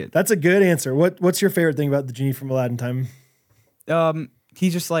to take it. That's a good answer. What's your favorite thing about the Genie from Aladdin time?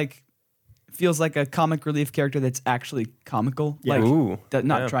 He just feels like a comic relief character that's actually comical. Yeah. Ooh,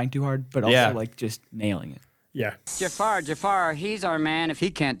 Not trying too hard, but also just nailing it. Yeah. Jafar, he's our man if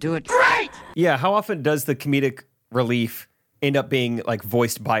he can't do it. Yeah, how often does the comedic relief end up being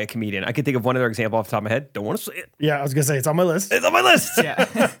voiced by a comedian? I can think of one other example off the top of my head. Don't want to say it. Yeah, I was going to say, it's on my list. It's on my list.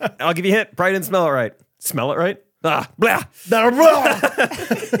 Yeah. I'll give you a hint. Probably didn't smell it right. Smell it right? Blah. Phonics,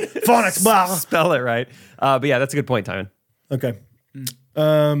 blah. Spell it right. But yeah, that's a good point, Timon. Okay.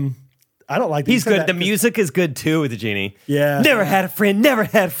 I don't like that. He's good. The music is good too with the Genie. Yeah. Never had a friend.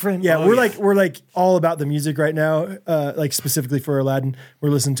 Yeah, we're like all about the music right now. Like specifically for Aladdin, we're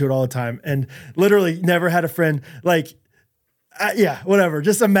listening to it all the time, and literally never had a friend. Whatever.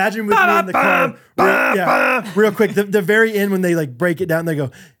 Just imagine with me in the car. Real quick. The very end when they break it down, they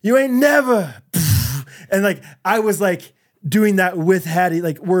go, "You ain't never," and I was doing that with Hattie.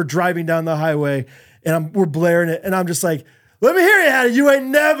 We're driving down the highway, and we're blaring it, and I'm just like, "Let me hear you, Hattie. You ain't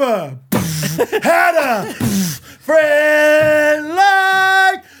never had a friend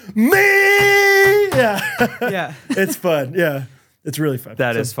like me. Yeah. Yeah. It's fun. Yeah. It's really fun.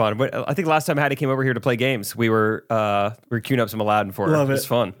 That is fun. But I think last time Hattie came over here to play games, we were queuing up some Aladdin for her. Love it. It was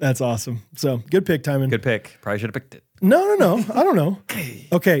fun. That's awesome. So good pick, Timon. Good pick. Probably should have picked it. No. I don't know.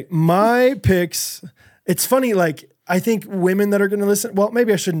 Okay. My picks. It's funny. Like, I think women that are going to listen, well,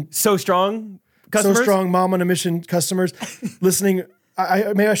 maybe I shouldn't. So strong customers? So strong, mom on a mission customers listening.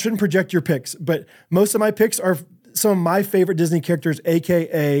 Maybe I shouldn't project your picks, but most of my picks are some of my favorite Disney characters,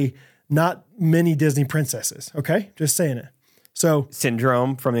 AKA not many Disney princesses. Okay. Just saying it. So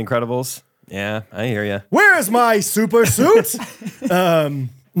Syndrome from The Incredibles. Yeah, I hear you. where's my super suit?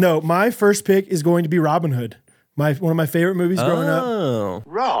 No, my first pick is going to be Robin Hood. One of my favorite movies growing up. Oh.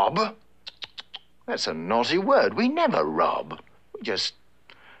 Rob? That's a naughty word. We never rob. We just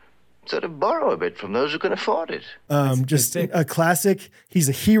sort of borrow a bit from those who can afford it. Just a classic. He's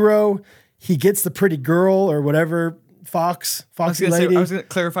a hero. He gets the pretty girl or whatever. Foxy lady. I was going to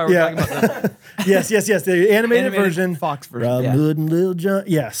clarify what we're talking about. That. yes. The animated version. Fox version. Robin Hood and Little John.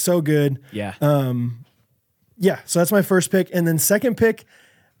 Yeah, so good. Yeah. So that's my first pick. And then second pick,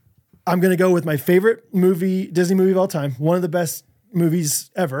 I'm going to go with my favorite Disney movie of all time. One of the best movies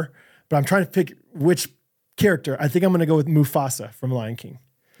ever. But I'm trying to pick which character. I think I'm going to go with Mufasa from Lion King.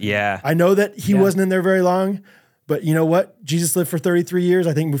 Yeah. I know that he wasn't in there very long, but you know what? Jesus lived for 33 years.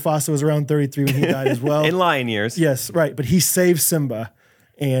 I think Mufasa was around 33 when he died as well. In lion years. Yes, right. But he saved Simba.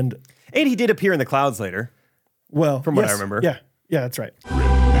 And he did appear in the clouds later. Well, from what I remember. Yeah, that's right. I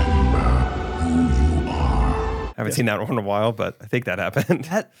haven't seen that one in a while, but I think that happened.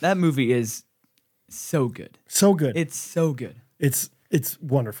 That movie is so good. So good. It's so good. It's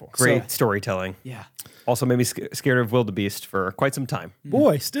wonderful. Great storytelling. Yeah. Also made me scared of wildebeest for quite some time.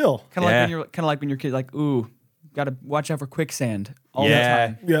 Boy, still. Kind of like when you're kid, like, ooh, got to watch out for quicksand all the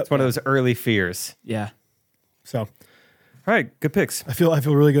time. Yeah. It's one of those early fears. Yeah. So, all right, good picks. I feel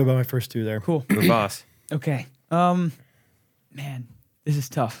really good about my first two there. Cool. The boss. Okay. Man, this is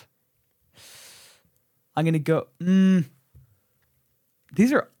tough. I'm gonna go.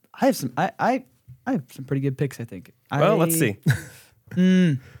 These are. I have some. I have some pretty good picks. I think. Well, let's see.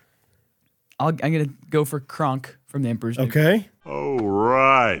 I'm gonna go for Kronk from the Emperor's New Groove. Okay. Oh,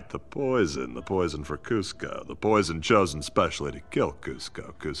 right. The poison for Cusco. The poison chosen specially to kill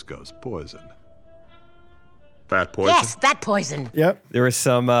Cusco. Cusco's poison. That poison? Yes, that poison. Yep. There was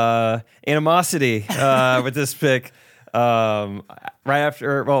some animosity with this pick. Right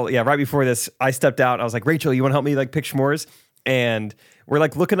before this, I stepped out. And I was like, Rachel, you want to help me like pick s'mores? And we're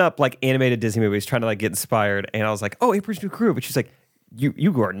like looking up like animated Disney movies, trying to like get inspired. And I was like, oh, Emperor's New Groove. But she's like,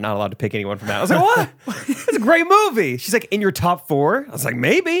 you are not allowed to pick anyone from that. I was like, what? It's a great movie. She's like, in your top 4? I was like,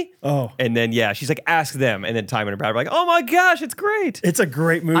 maybe. Oh. And then she's like, ask them. And then Timon and Brad were like, oh my gosh, it's great. It's a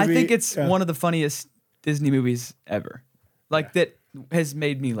great movie. I think it's one of the funniest Disney movies ever. Like that has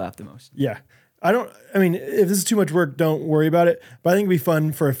made me laugh the most. Yeah. I mean, if this is too much work, don't worry about it. But I think it'd be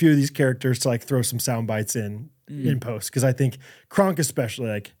fun for a few of these characters to like throw some sound bites in post. Because I think Kronk especially,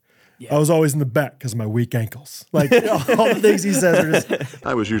 like, I was always in the back because of my weak ankles. Like, all the things he says are just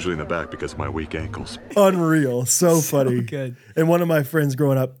I was usually in the back because of my weak ankles. unreal. So funny. good. And one of my friends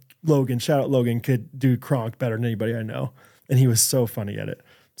growing up, Logan, shout out Logan, could do Kronk better than anybody I know. And he was so funny at it.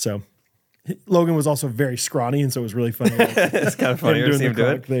 So Logan was also very scrawny, and so it was really funny. It's kind of funny to doing see the him do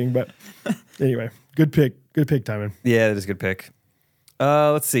Kronk it. thing. But anyway, good pick. Good pick, Timon. Yeah, that is a good pick.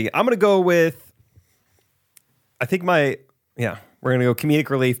 Let's see. I'm going to go with, I think we're going to go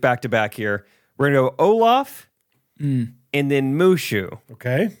comedic relief back to back here. We're going to go Olaf and then Mushu.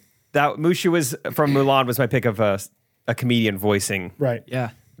 Okay. That Mushu was from Mulan was my pick of a comedian voicing. Right.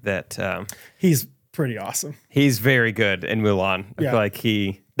 Yeah. That He's pretty awesome. he's very good in Mulan. I Yeah. feel like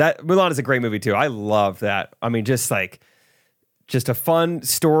Mulan is a great movie too. I love that. I mean, just a fun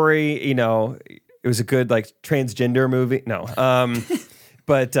story, you know. It was a good like transgender movie. No.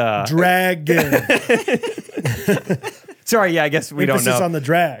 But Dragon. sorry, I guess we don't Emphasis know. on the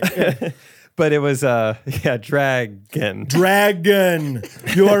drag. But it was Dragon. Dragon.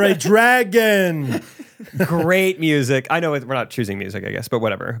 You are a dragon. Great music. I know we're not choosing music, I guess, but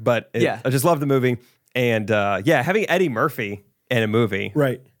whatever. But I just love the movie. And having Eddie Murphy in a movie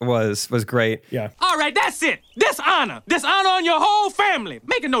was great. Yeah. All right, that's it. Dishonor. Dishonor on your whole family.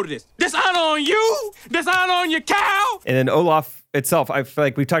 Make a note of this. Dishonor on you. Dishonor on your cow. And then Olaf itself, I feel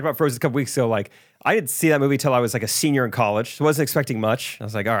like we talked about Frozen a couple weeks ago. Like, I didn't see that movie till I was like a senior in college. So I wasn't expecting much. I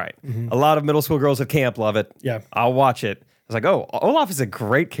was like, all right. A lot of middle school girls at camp love it. Yeah. I'll watch it. I was like, oh, Olaf is a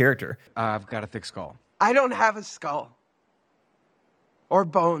great character. I've got a thick skull. I don't have a skull. Or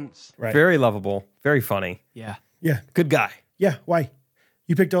bones. Right. Very lovable. Very funny. Yeah. Yeah. Good guy. Yeah. Why?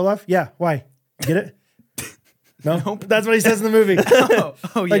 You picked Olaf? Yeah. Why? Get it? No, that's what he says in the movie.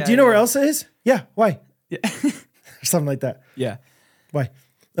 Oh, yeah. Like, do you know where Elsa is? Yeah. Why? Yeah. Something like that. Yeah. Why?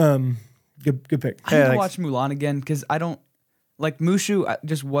 Good pick. I need to watch Mulan again because I don't like Mushu. I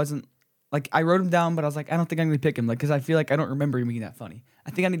just wasn't like I wrote him down, but I was like, I don't think I'm gonna pick him, like because I feel like I don't remember him being that funny.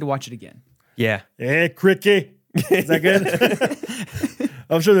 I think I need to watch it again. Yeah. Hey, Cricky. Is that good?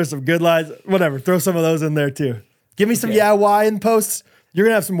 I'm sure there's some good lines. Whatever. Throw some of those in there too. Give me some why in posts. You're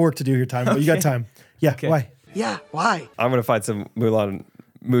gonna have some work to do here, time. But you got time. Yeah. Why? Yeah, why? I'm gonna find some Mulan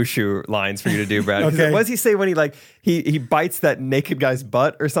Mushu lines for you to do, Brad. Okay. What does he say when he bites that naked guy's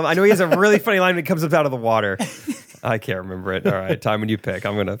butt or something? I know he has a really funny line when he comes up out of the water. I can't remember it. All right, time when you pick.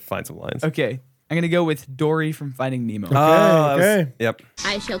 I'm gonna find some lines. Okay, I'm gonna go with Dory from Finding Nemo. Okay. Yep.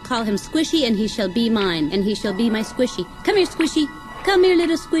 I shall call him Squishy, and he shall be mine, and he shall be my Squishy. Come here, Squishy. Come here,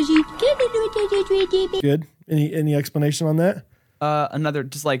 little Squishy. Good. Any explanation on that? Another,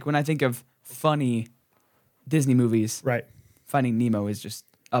 just like when I think of funny Disney movies, Right. Finding Nemo is just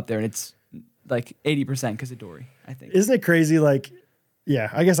up there, and it's like 80% because of Dory, I think. Isn't it crazy? Like, yeah,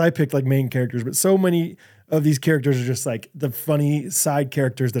 I guess I picked like main characters, but so many of these characters are just like the funny side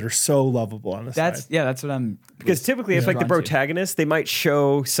characters that are so lovable on the side. That's what I'm. Because typically, if like the protagonist, they might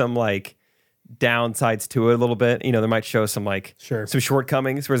show some like downsides to it a little bit. You know, they might show some like some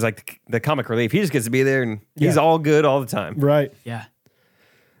shortcomings. Whereas like the comic relief, he just gets to be there and he's all good all the time. Right. Yeah.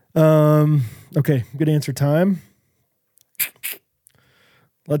 Okay. Good answer time.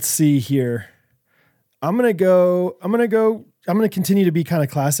 Let's see here. I'm going to continue to be kind of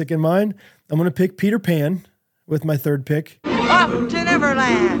classic in mine. I'm going to pick Peter Pan with my third pick. Up to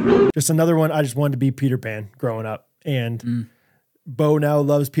Neverland. Just another one. I just wanted to be Peter Pan growing up. And Bo now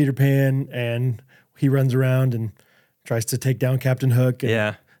loves Peter Pan and he runs around and tries to take down Captain Hook.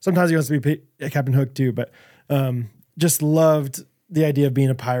 And sometimes he wants to be Captain Hook too, but just loved the idea of being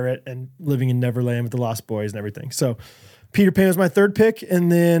a pirate and living in Neverland with the Lost Boys and everything. So Peter Pan was my third pick. And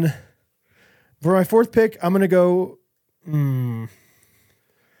then for my fourth pick, I'm going to go...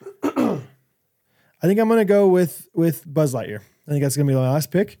 I think I'm going to go with Buzz Lightyear. I think that's going to be my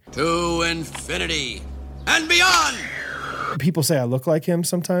last pick. To infinity and beyond. People say I look like him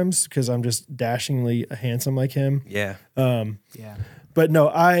sometimes because I'm just dashingly handsome like him. Yeah. Yeah. But no,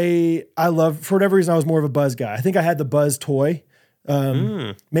 I love, for whatever reason, I was more of a Buzz guy. I think I had the Buzz toy.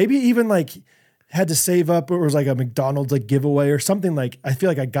 Maybe even like had to save up, or it was like a McDonald's like giveaway or something. Like, I feel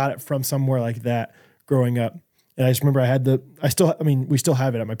like I got it from somewhere like that growing up. And I just remember we still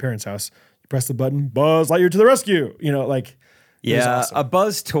have it at my parents' house. You press the button, Buzz Lightyear to the rescue. You know, like, yeah, awesome. a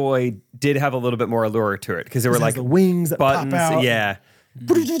Buzz toy did have a little bit more allure to it because there were like the wings that buttons, pop out. yeah,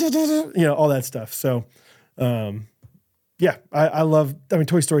 you know, all that stuff. So, yeah, I love. I mean,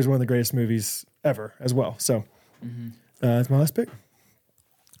 Toy Story is one of the greatest movies ever, as well. So, that's my last pick.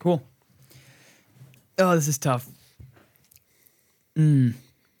 Cool. Oh, this is tough.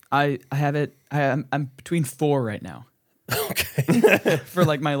 I have it. I'm between 4 right now. Okay. For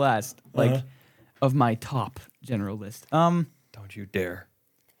like my last of my top general list. Don't you dare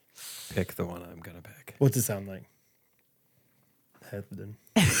pick the one I'm gonna pick. What's it sound like? Happening.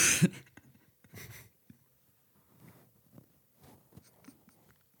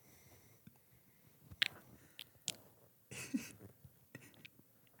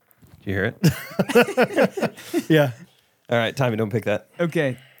 Did you hear it? Yeah. All right, Tommy, don't pick that.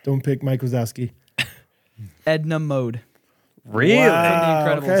 Okay. Don't pick Mike Wazowski. Edna Mode. Really?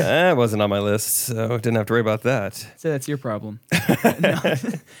 Wow, From The Incredibles. okay. That wasn't on my list, so didn't have to worry about that. So that's your problem. No.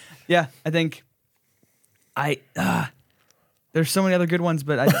 Yeah, I think there's so many other good ones,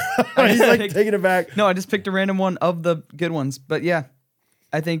 but I He's just like picked, taking it back. no, I just picked a random one of the good ones. But yeah,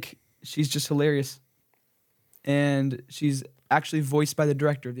 I think she's just hilarious. And she's actually voiced by the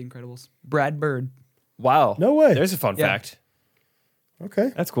director of The Incredibles, Brad Bird. Wow. No way. There's a fun Yeah. fact.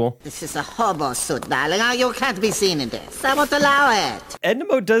 Okay. That's cool. This is a hobo suit, darling. You can't be seen in this. I won't allow it. Edna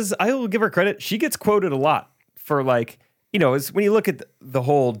Mode does, I will give her credit. She gets quoted a lot for like, you know, it's when you look at the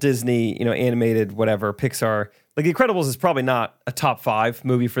whole Disney, you know, animated, whatever, Pixar, like The Incredibles is probably not a top 5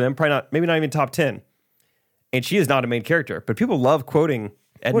 movie for them. Probably not, maybe not even top 10. And she is not a main character, but people love quoting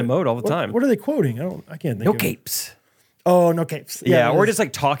Edna Mode all the time. What are they quoting? I can't think No of it. capes. Oh, no capes. Yeah, it or is. just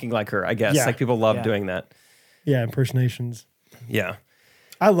like talking like her, I guess. Yeah. Like people love Yeah. doing that. Yeah, impersonations. Yeah.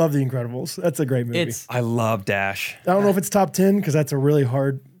 I love The Incredibles. That's a great movie. It's I love Dash. I don't know if it's top 10 because that's a really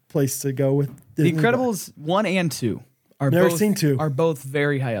hard place to go with Disney, The Incredibles 1 and 2 are Never both, seen 2. are both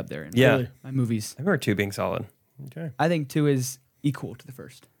very high up there in Yeah. my movies. I remember 2 being solid. but- Okay. I think 2 is equal to the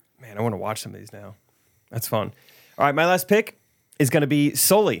first. Man, I want to watch some of these now. That's fun. All right, my last pick is going to be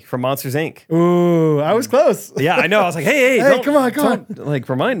Sully from Monsters Inc. Ooh, I was close. Yeah, I know. I was like, hey, come on. Like,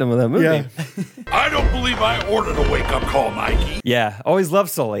 remind him of that movie. Yeah. I don't believe I ordered a wake-up call, Mikey. Yeah, always loved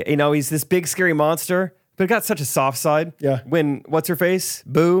Sully. You know, he's this big, scary monster, but it got such a soft side. Yeah. When, what's her face?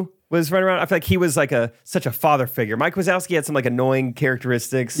 Boo was running around. I feel like he was like such a father figure. Mike Wazowski had some like annoying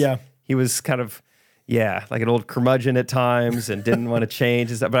characteristics. Yeah. He was kind of, like an old curmudgeon at times and didn't want to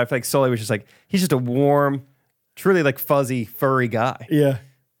change and stuff. But I feel like Sully was just like, he's just a warm, truly like fuzzy, furry guy. Yeah.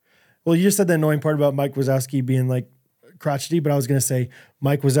 Well, you just said the annoying part about Mike Wazowski being like crotchety, but I was going to say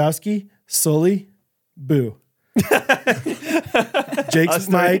Mike Wazowski, Sully, Boo. Jake's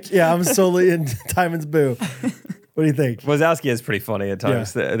Mike. Yeah, I'm Sully and Timon's Boo. What do you think? Wazowski is pretty funny at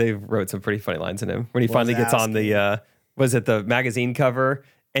times. Yeah. They wrote some pretty funny lines in him. When he finally gets on the, the magazine cover,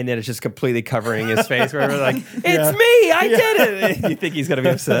 and then it's just completely covering his face where we're like, it's me, I did it. And you think he's going to be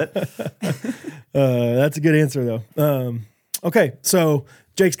upset. That's a good answer, though. Okay, so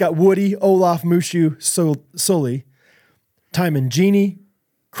Jake's got Woody, Olaf, Mushu, Sully, Timon, Genie,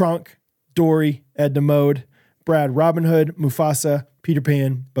 Kronk, Dory, Edna Mode, Brad, Robin Hood, Mufasa, Peter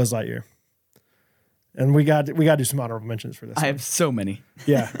Pan, Buzz Lightyear. And we got to do some honorable mentions for this. I have so many.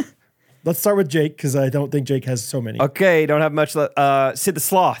 Yeah. Let's start with Jake, because I don't think Jake has so many. Okay, don't have much left. Sid the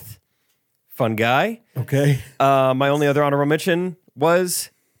Sloth. Fun guy. Okay. My only other honorable mention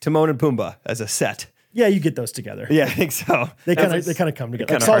was Timon and Pumbaa as a set. Yeah, you get those together. Yeah, I think so. They kind of come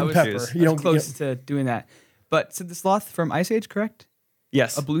together. Like salt and pepper. You don't close to doing that. But Sid the Sloth from Ice Age, correct?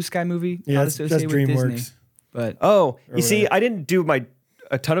 Yes. A Blue Sky movie. Yeah, not that's associated with DreamWorks. Disney. But you see, I didn't do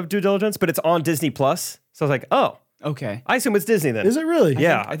a ton of due diligence, but it's on Disney Plus. So I was like, oh. Okay. I assume it's Disney then. Is it really?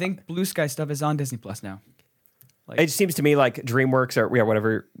 Yeah. I think Blue Sky stuff is on Disney Plus now. It just seems to me like DreamWorks or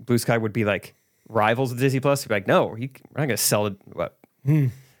whatever Blue Sky would be like rivals of Disney Plus. You'd be like, no, we're not going to sell it. What?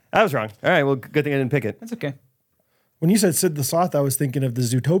 I was wrong. All right, well, good thing I didn't pick it. That's okay. When you said Sid the Sloth, I was thinking of the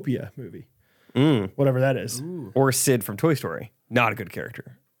Zootopia movie. Whatever that is. Ooh. Or Sid from Toy Story. Not a good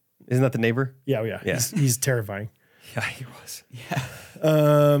character. Isn't that the neighbor? Yeah. He's terrifying. Yeah, he was. Yeah.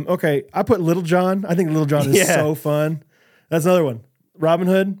 Okay, I put Little John. I think Little John is so fun. That's another one. Robin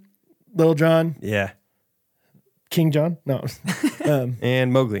Hood, Little John. Yeah. King John? No.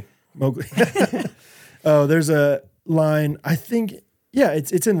 And Mowgli. Oh, there's a line, I think,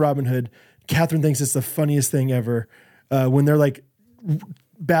 it's in Robin Hood. Catherine thinks it's the funniest thing ever when they're like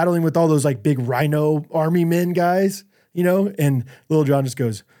battling with all those like big rhino army men guys, and Little John just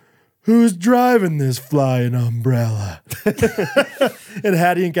goes, "Who's driving this flying umbrella?" And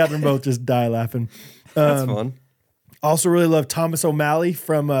Hattie and Catherine both just die laughing. That's fun. Also really love Thomas O'Malley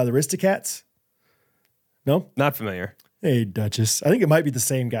from the Aristocats. No? Not familiar. Hey, Duchess. I think it might be the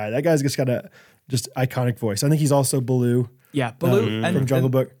same guy. That guy's just got a iconic voice. I think he's also Baloo. Yeah, Baloo. From Jungle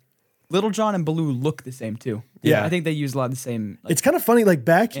Book. Little John and Baloo look the same too. Yeah. I think they use a lot of the same it's kind of funny, like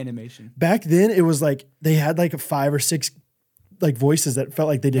animation. Back then, it was like they had like 5 or 6 like voices that felt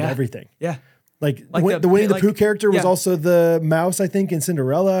like they did everything. Yeah. Like the Winnie the Pooh character was also the mouse, I think, in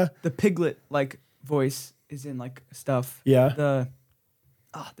Cinderella. The Piglet like voice is in like stuff. Yeah.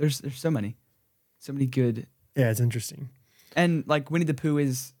 There's so many good. Yeah, it's interesting. And like Winnie the Pooh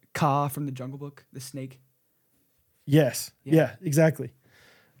is Kaa from the Jungle Book, the snake. Yes. Yeah, exactly.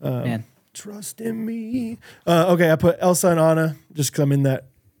 Man. Trust in me. Okay, I put Elsa and Anna just because I'm in that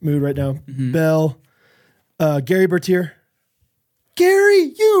mood right now. Mm-hmm. Belle. Gary Bertier.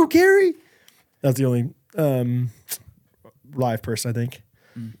 Gary. That's the only live person, I think.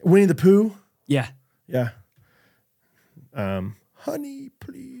 Winnie the Pooh. Yeah. Honey,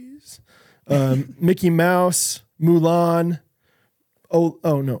 please. Mickey Mouse, Mulan. Oh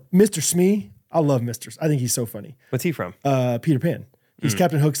no, Mr. Smee. I love Mr. I think he's so funny. What's he from? Peter Pan. He's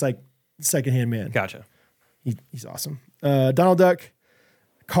Captain Hook's like secondhand man. Gotcha. He's awesome. Donald Duck,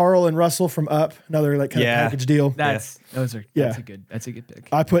 Carl and Russell from Up. Another like kind of package deal. That's a good pick.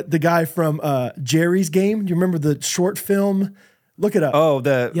 I put the guy from Jerry's Game. Do you remember the short film? Look it up. Oh,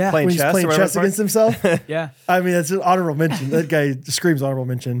 playing when chess. He's playing chess against himself. Yeah. I mean, that's an honorable mention. That guy screams honorable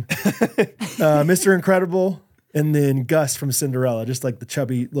mention. Mr. Incredible, and then Gus from Cinderella, just like the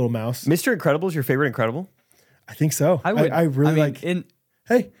chubby little mouse. Mr. Incredible is your favorite Incredible? I think so. I would. I really like.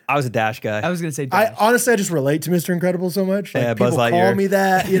 Hey, I was a Dash guy. I was gonna say Dash. I just relate to Mr. Incredible so much. Like, Yeah, people Buzz Lightyear. call me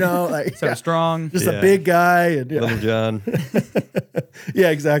that, like so strong. just a big guy. And, Little John. Yeah,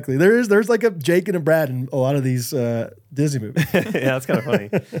 exactly. There's like a Jake and a Brad in a lot of these Disney movies. Yeah, that's kind of funny.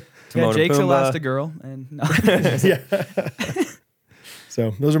 Yeah, Jake's and Pumbaa. Elastigirl, and no. Yeah.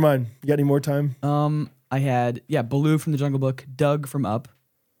 So those are mine. You got any more time? I had Baloo from the Jungle Book, Doug from Up.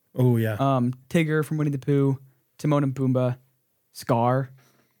 Oh yeah. Tigger from Winnie the Pooh, Timon and Pumbaa, Scar,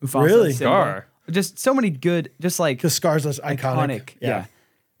 Mufasa, Really? Simba. Just so many good, just like The Scar's iconic. Yeah.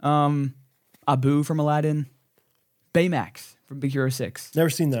 Abu from Aladdin, Baymax from Big Hero 6. Never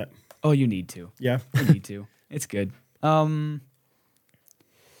seen that. Oh, you need to. Yeah. You need to. It's good.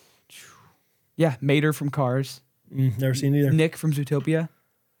 Yeah, Mater from Cars. Never seen either. Nick from Zootopia,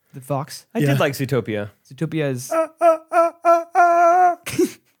 the fox. I did like Zootopia. Zootopia is.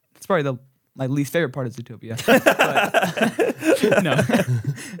 It's probably my least favorite part of Zootopia.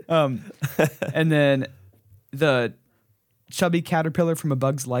 No. And then the chubby caterpillar from A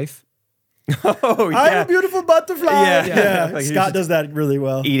Bug's Life. Oh, yeah. I'm a beautiful butterfly. Yeah. Like Scott does that really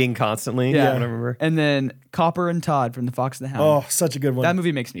well. Eating constantly. Yeah. I remember. And then Copper and Todd from The Fox and the Hound. Oh, such a good one. That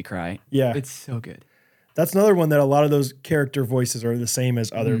movie makes me cry. Yeah. It's so good. That's another one that a lot of those character voices are the same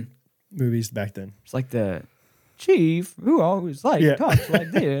as other movies back then. It's like the chief who always talks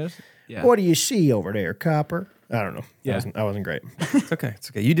like this. Yeah. What do you see over there, Copper? I don't know. Yeah. That wasn't great. It's okay. It's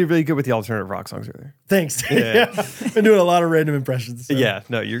okay. You did really good with the alternative rock songs earlier. Thanks. Yeah. Been doing a lot of random impressions. So. Yeah.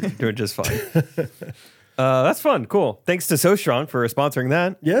 No, you're doing just fine. That's fun. Cool. Thanks to So Strong for sponsoring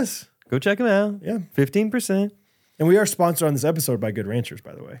that. Yes. Go check them out. Yeah. 15%. And we are sponsored on this episode by Good Ranchers,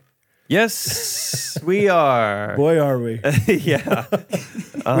 by the way. Yes, we are. Boy, are we. Yeah.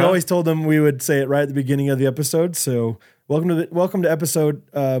 We always told them we would say it right at the beginning of the episode. So welcome to episode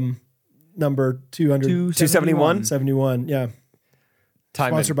number 271. 71. Yeah.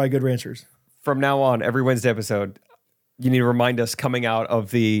 Timon. Sponsored by Good Ranchers. From now on, every Wednesday episode, you need to remind us coming out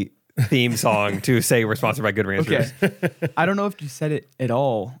of the theme song to say we're sponsored by Good Ranchers. Okay. I don't know if you said it at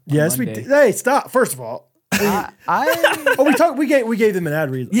all. Yes, we did. Hey, stop. First of all. We gave them an ad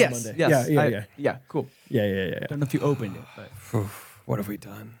read on Monday. Yes. Yeah, cool. Yeah. Don't know if you opened it, but What have we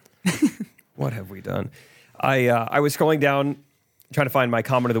done? What have we done? I was scrolling down trying to find my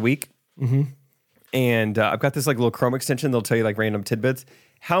comment of the week. Mm-hmm. And I've got this like little Chrome extension. They'll tell you like random tidbits.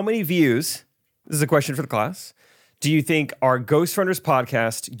 How many views, this is a question for the class, do you think our Ghost Runners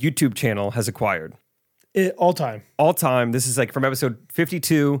podcast YouTube channel has acquired? All time. All time. This is like from episode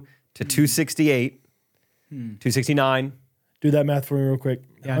 52 to 268, 269. Do that math for me real quick.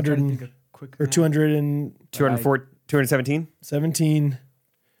 yeah, I'm trying to think of quick or math. 200 and 204, 217? 17.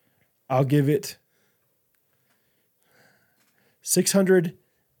 I'll give it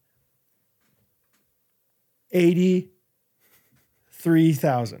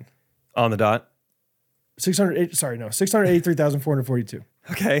 683,000. On the dot. 683,442.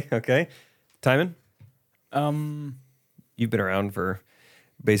 Okay. Timon? You've been around for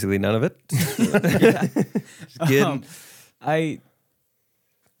basically none of it. Just kidding.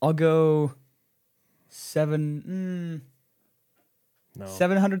 I'll go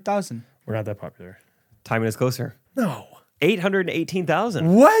 700,000. We're not that popular. Timon is closer. No.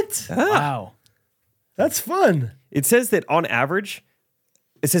 818,000. What? Wow. That's fun. It says that on average,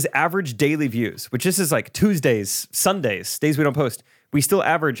 it says average daily views, which this is like Tuesdays, Sundays, days we don't post. We still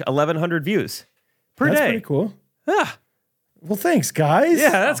average 1,100 views per That's day. pretty cool. Ah, Well, thanks, guys.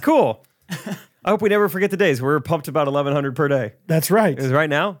 yeah, that's cool. I hope we never forget the days. We're pumped about 1,100 per day. That's right. Because right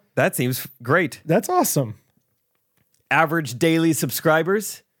now, that seems great. That's awesome. Average daily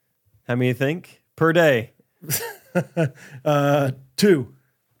subscribers, how many you think? Per day. 2.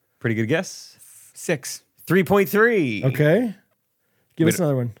 Pretty good guess. 6. 3.3. Okay. Give us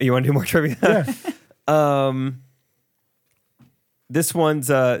another one. You want to do more trivia? Yeah. This one's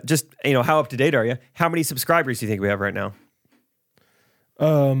just, how up to date are you? How many subscribers do you think we have right now?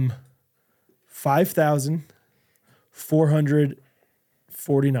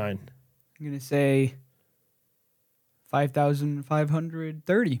 5,449. I'm going to say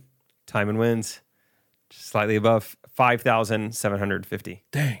 5,530. Timon wins. Just slightly above 5,750.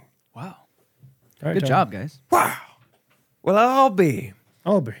 Dang. Wow. All right, Good Tom. job, guys. Wow. Well, I'll be.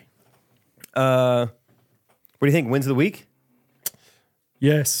 I'll be. What do you think? Wins of the week?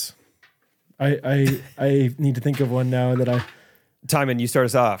 Yes. I need to think of one now that I... Timon, you start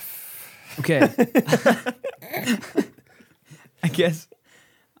us off. Okay. I guess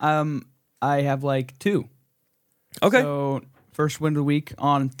I have like 2. Okay. So first win of the week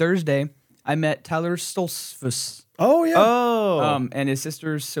on Thursday, I met Tyler Stoltzfus. Oh, yeah. Oh. And his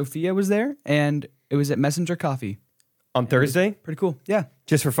sister Sophia was there, and it was at Messenger Coffee. On Thursday? Pretty cool. Yeah.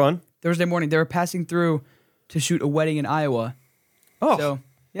 Just for fun? Thursday morning. They were passing through to shoot a wedding in Iowa. Oh. So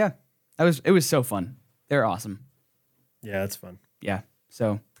yeah. It was so fun. They're awesome. Yeah, that's fun. Yeah.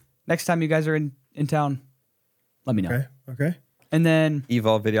 So next time you guys are in town, let me know. Okay. And then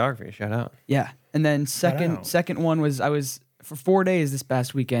Evolve Videography, shout out. yeah. And then out. second one was I was for 4 days this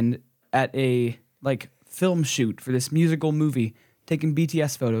past weekend at a like film shoot for this musical movie, taking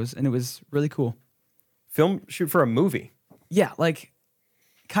BTS photos, and it was really cool. Film shoot for a movie. Yeah, like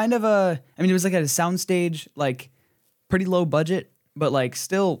kind of I mean, it was like at a soundstage, like pretty low budget, but like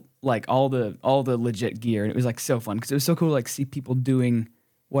still like all the legit gear. And it was like so fun because it was so cool to like see people doing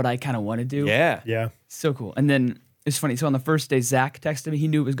what I kind of want to do. Yeah. So cool. And then it's funny. So on the first day, Zach texted me. He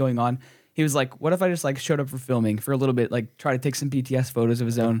knew what was going on. He was like, what if I just like showed up for filming for a little bit, like try to take some BTS photos of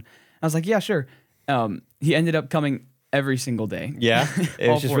his own? I was like, yeah, sure. He ended up coming every single day. Yeah. It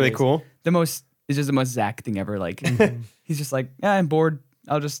was just really cool. It's just the most Zach thing ever. Like he's just like, yeah, I'm bored.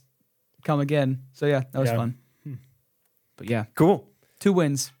 I'll just come again. So yeah, that was fun. But yeah. Cool. 2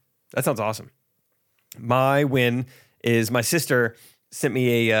 wins. That sounds awesome. My win is my sister sent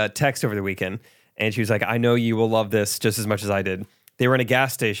me a text over the weekend, and she was like, I know you will love this just as much as I did. They were in a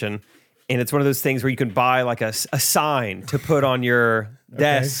gas station, and it's one of those things where you can buy like a sign to put on your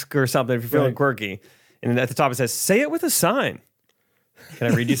desk or something if you're feeling quirky. And at the top it says, say it with a sign.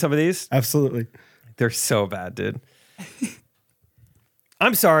 Can I read you some of these? Absolutely. They're so bad, dude.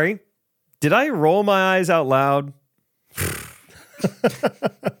 I'm sorry. Did I roll my eyes out loud?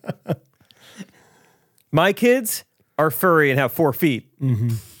 My kids are furry and have 4 feet.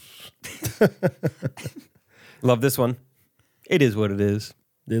 Love this one. It is what it is.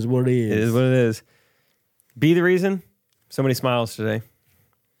 It is what it is. It is what it is. Be the reason. So many smiles today.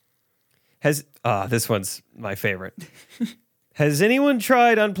 This one's my favorite. Has anyone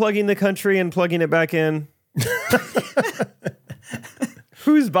tried unplugging the country and plugging it back in?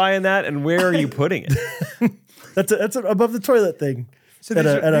 Who's buying that and where are you putting it? That's above the toilet thing. So these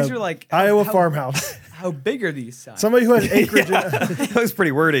are like Iowa farmhouse. How big are these signs? Somebody who has acreage. That was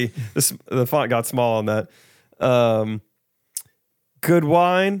pretty wordy. The font got small on that. Good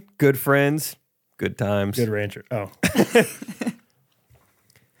wine, good friends, good times. Good rancher. Oh.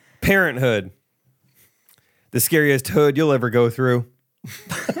 Parenthood. The scariest hood you'll ever go through.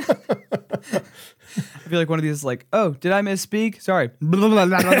 I feel like one of these is like, oh, did I misspeak? Sorry.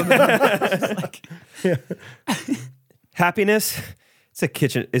 Happiness.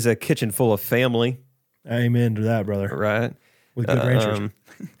 Is a kitchen full of family. Amen to that, brother. Right. With good ranchers.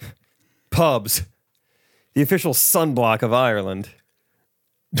 Pubs. The official sunblock of Ireland.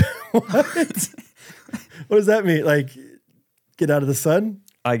 What? What does that mean? Like, get out of the sun?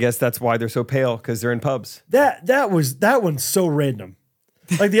 I guess that's why they're so pale, because they're in pubs. That one's so random.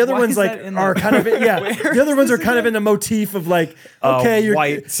 Like the other ones like are kind of the other ones are kind of in the motif of like, okay, you're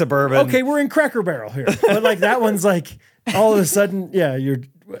white suburban. Okay, we're in Cracker Barrel here. But like that one's like all of a sudden, The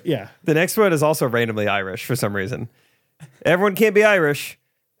next one is also randomly Irish for some reason. Everyone can't be Irish.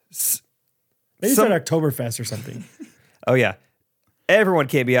 Maybe it's at Oktoberfest or something. Oh yeah. Everyone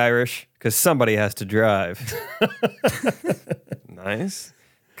can't be Irish because somebody has to drive. Nice.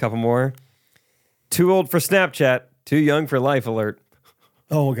 Couple more. Too old for Snapchat. Too young for life alert.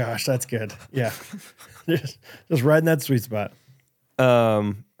 Oh gosh, that's good. Yeah. just riding that sweet spot.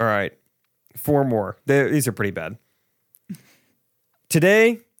 All right. 4 more. These are pretty bad.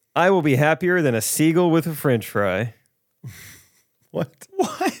 Today, I will be happier than a seagull with a French fry. What?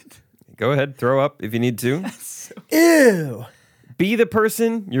 Go ahead. Throw up if you need to. Ew. Be the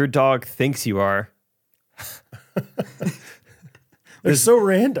person your dog thinks you are. They're so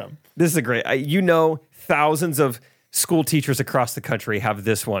random. This is a great. Thousands of school teachers across the country have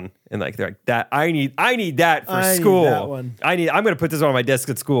this one, and like they're like that. I need that for school. Need that one. I'm going to put this on my desk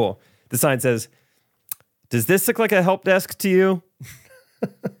at school. The sign says, "Does this look like a help desk to you?"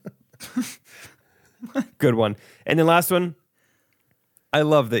 Good one. And then last one. I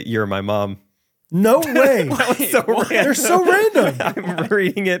love that you're my mom. No way. That was so random. They're so random. I'm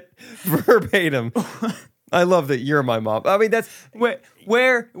reading it verbatim. I love that you're my mom. I mean, that's where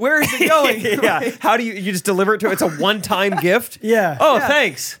is it going? Yeah. How do you just deliver it to her? It's a one-time gift? Yeah. Oh,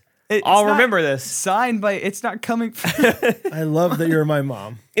 thanks. I'll remember this. Signed by, it's not coming. I love that you're my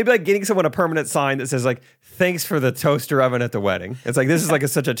mom. It'd be like getting someone a permanent sign that says like, thanks for the toaster oven at the wedding. It's like, this is like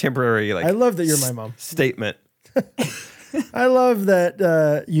such a temporary, like, I love that you're my mom statement. I love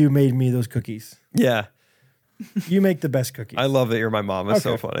that you made me those cookies. Yeah. You make the best cookies. I love that you're my mom. It's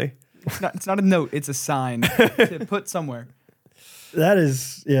so funny. It's not a note. It's a sign to put somewhere. That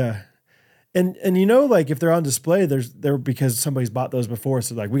is, yeah. And like if they're on display, they're because somebody's bought those before.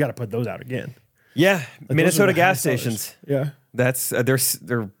 So like, we got to put those out again. Yeah. Like Minnesota gas stations. Yeah. That's,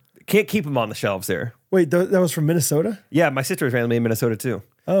 they're can't keep them on the shelves there. Wait, that was from Minnesota? Yeah. My sister was randomly in Minnesota too.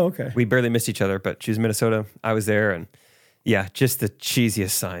 Oh, okay. We barely missed each other, but she was in Minnesota. I was there, and yeah, just the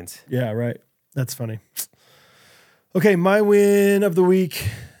cheesiest signs. Yeah, right. That's funny. Okay, my win of the week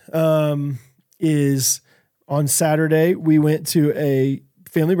is on Saturday. We went to a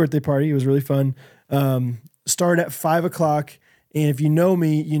family birthday party. It was really fun. Started at 5:00, And if you know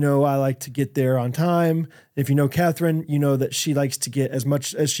me, you know I like to get there on time. If you know Catherine, you know that she likes to get as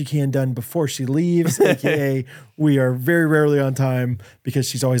much as she can done before she leaves, aka we are very rarely on time because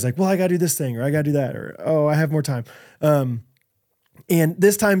she's always like, well, I got to do this thing or I got to do that or, oh, I have more time. And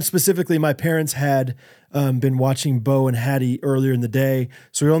this time specifically, my parents had been watching Bo and Hattie earlier in the day.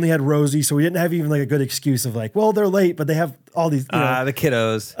 So we only had Rosie. So we didn't have even like a good excuse of like, well, they're late, but they have all these, the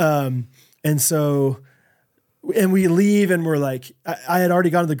kiddos. And so... And we leave and we're like, I had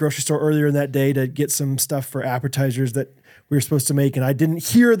already gone to the grocery store earlier in that day to get some stuff for appetizers that we were supposed to make. And I didn't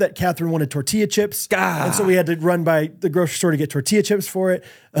hear that Catherine wanted tortilla chips. And so we had to run by the grocery store to get tortilla chips for it.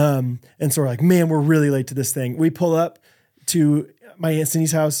 And so we're like, man, we're really late to this thing. We pull up to my Aunt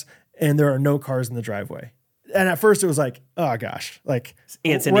Cindy's house and there are no cars in the driveway. And at first it was like, oh gosh, like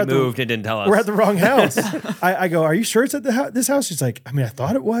Aunt Cindy moved and didn't tell us. We're at the wrong house. I go, are you sure it's at this house? She's like, I mean, I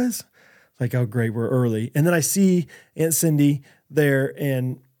thought it was. Like, oh, great, we're early. And then I see Aunt Cindy there,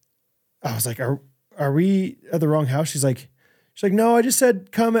 and I was like, are we at the wrong house? She's like, no, I just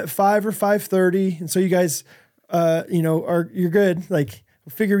said come at 5 or 5:30. And so you guys, you're good. Like,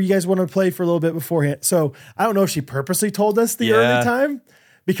 figure you guys want to play for a little bit beforehand. So I don't know if she purposely told us the early time,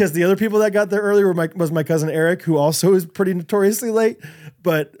 because the other people that got there early was my cousin Eric, who also is pretty notoriously late.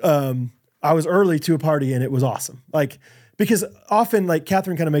 But I was early to a party, and it was awesome. Like, because often, like,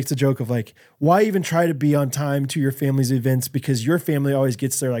 Catherine kind of makes a joke of like, why even try to be on time to your family's events? Because your family always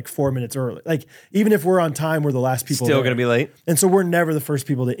gets there like 4 minutes early. Like, even if we're on time, we're the last people. Still going to be late. And so we're never the first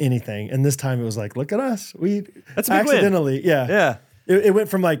people to anything. And this time it was like, look at us. That's a big accidentally, win. Yeah. It went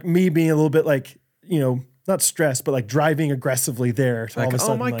from like me being a little bit like, not stressed, but like driving aggressively there. So like, all of a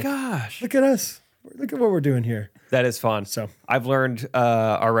sudden, oh my gosh. Look at us. Look at what we're doing here. That is fun. So I've learned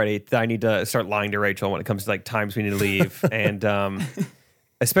already that I need to start lying to Rachel when it comes to like times we need to leave, and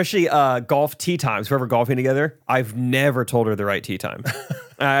especially golf tee times. Whoever golfing together, I've never told her the right tee time.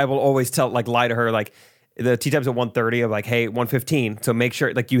 I will always lie to her like the tee time's at 1:30. I'm like, hey, 1:15. So make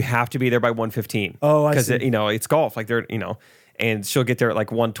sure like you have to be there by 1:15. Oh, I see. Because it's golf. Like they're and she'll get there at like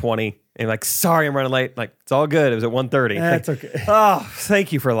 1:20 and like, sorry, I'm running late. Like, it's all good. It was at 1:30. That's like, okay. Oh,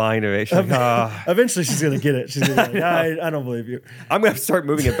 thank you for lying to me. She's like, Eventually she's going to get it. She's going to be like, I don't believe you. I'm going to start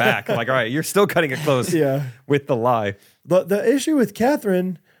moving it back. I'm like, all right, you're still cutting it close with the lie. The issue with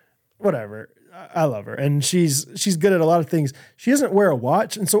Catherine, whatever, I love her. And she's good at a lot of things. She doesn't wear a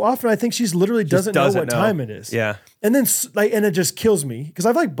watch. And so often I think she's literally doesn't know what time it is. Yeah. And then and it just kills me because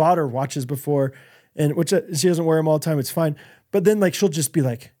I've like bought her watches before, and which she doesn't wear them all the time. It's fine. But then like she'll just be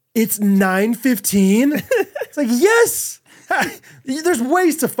like, it's 9:15. It's like, yes, there's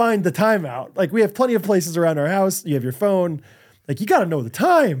ways to find the time out. Like we have plenty of places around our house. You have your phone. Like you got to know the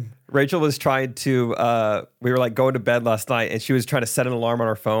time. Rachel was trying to, we were like going to bed last night and she was trying to set an alarm on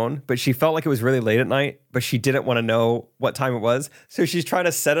her phone, but she felt like it was really late at night, but she didn't want to know what time it was. So she's trying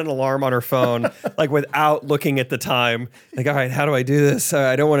to set an alarm on her phone, like without looking at the time. Like, all right, how do I do this?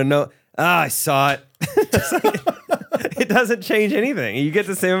 I don't want to know. I saw it. It doesn't change anything. You get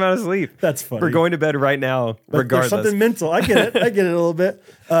the same amount of sleep. That's funny. We're going to bed right now, regardless. There's something mental. I get it. I get it a little bit.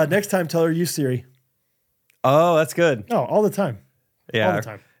 Next time, tell her use Siri. Oh, that's good. Oh, all the time. Yeah. All the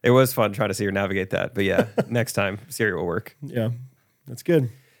time. It was fun trying to see her navigate that. But yeah, next time, Siri will work. Yeah, that's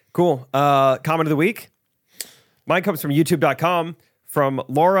good. Cool. Comment of the week. Mine comes from youtube.com from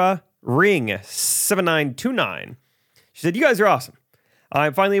Laura Ring 7929. She said, you guys are awesome.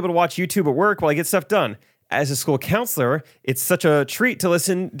 I'm finally able to watch YouTube at work while I get stuff done. As a school counselor, it's such a treat to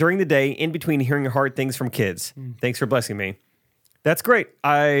listen during the day in between hearing hard things from kids. Thanks for blessing me. That's great.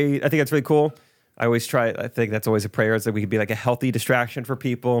 I think that's really cool. I always try, I think that's always a prayer, is that we could be like a healthy distraction for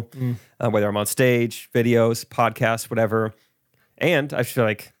people, whether I'm on stage, videos, podcasts, whatever. And I feel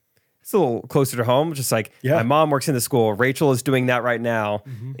like it's a little closer to home. Just like my mom works in the school. Rachel is doing that right now.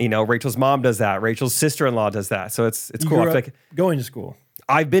 Rachel's mom does that. Rachel's sister-in-law does that. So it's cool. I feel like going to school.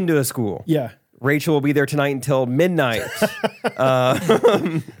 I've been to a school. Yeah. Rachel will be there tonight until midnight.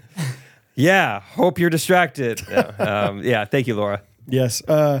 Yeah. Hope you're distracted. Thank you, Laura. Yes.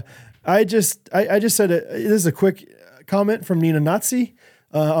 I just said it. This is a quick comment from Nina Nazi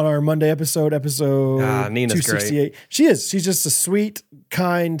on our Monday episode Nina's 268. great. She is. She's just a sweet,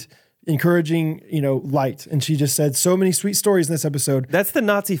 kind, encouraging, light. And she just said so many sweet stories in this episode. That's the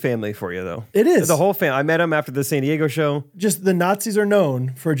Nazi family for you, though. It is. The whole family. I met them after the San Diego show. Just the Nazis are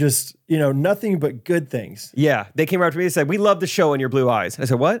known for just, nothing but good things. Yeah. They came out to me and said, we love the show in your blue eyes. I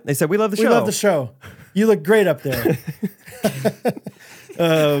said, what? They said, we love the show. We love the show. You look great up there.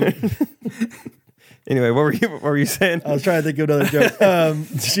 Anyway, what were you saying? I was trying to think of another joke.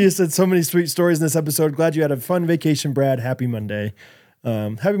 She has said so many sweet stories in this episode. Glad you had a fun vacation, Brad. Happy Monday.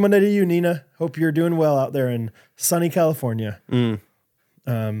 Happy Monday to you, Nina. Hope you're doing well out there in sunny California. Nina.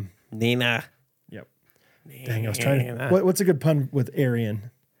 Yep. Dang, I was trying to. What's a good pun with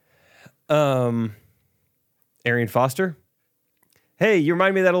Arian? Arian Foster. Hey, you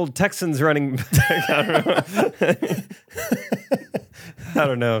remind me of that old Texans running back. I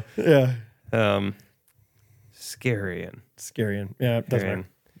don't know. Yeah. Scarian. Yeah, it doesn't matter.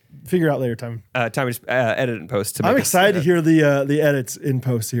 Figure out later, Timon. Timon, just edit and post. I'm excited to hear the edits in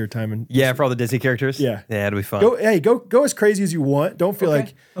post here, Timon. Yeah, for all the Disney characters. Yeah, it'll be fun. Go as crazy as you want. Don't feel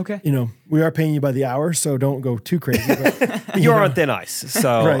like we are paying you by the hour, so don't go too crazy. But, You're on thin ice,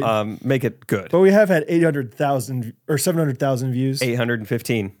 so right. Make it good. But we have had 800,000 or 700,000 views.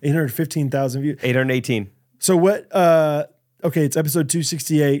 815,000 views. 818. So what? Okay, it's episode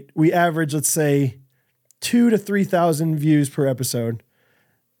 268. We average, let's say, 2,000 to 3,000 views per episode.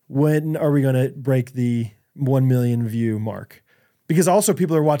 When are we going to break the 1 million view mark? Because also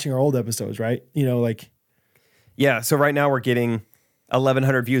people are watching our old episodes, right? Yeah. So right now we're getting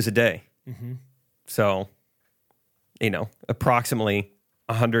 1,100 views a day. Mm-hmm. So, approximately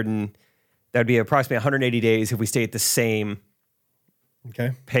 100 that'd be approximately 180 days if we stay at the same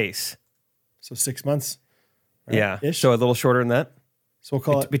pace. So 6 months. Right? Yeah. Ish. So a little shorter than that. So we'll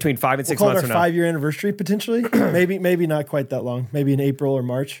call it between 5 and 6 call months it from our now. 5-year anniversary potentially. maybe not quite that long. Maybe in April or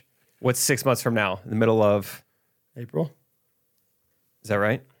March. What's 6 months from now? In the middle of April. Is that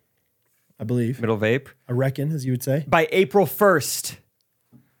right? I believe. Middle of April. I reckon, as you would say. By April 1st,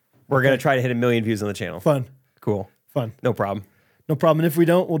 we're going to try to hit 1 million views on the channel. Fun. Cool. Fun. No problem. No problem. And if we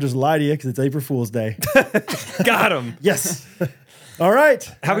don't, we'll just lie to you because it's April Fool's Day. Got him. Yes. All right.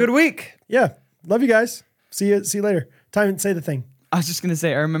 Have a good week. Yeah. Love you guys. See you later. Time, say the thing. I was just going to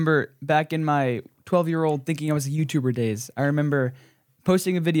say, I remember back in my 12-year-old thinking I was a YouTuber days, I remember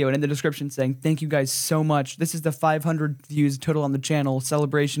posting a video and in the description saying, thank you guys so much. This is the 500 views total on the channel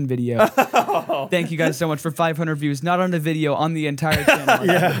celebration video. Thank you guys so much for 500 views, not on the video, on the entire channel.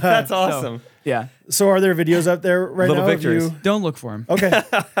 Yeah, that's awesome. So, yeah. So are there videos up there right Little now? victories. Don't look for them. Okay.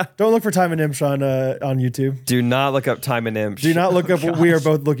 Don't look for Timon Imsh on YouTube. Do not look up Timon Imsh. Do not look up what we are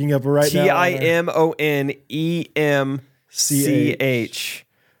both looking up right now. TimonemCH.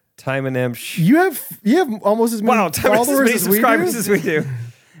 Timon Imsh. You have almost as many followers as subscribers we as we do.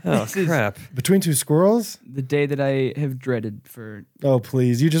 Oh, This is crap. Between two squirrels? the day that I have dreaded for. Oh,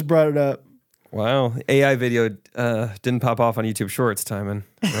 please. You just brought it up. Wow. AI video didn't pop off on YouTube Shorts, Timon.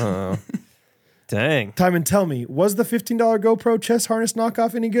 Oh. Dang. Timon, tell me, was the $15 GoPro chest harness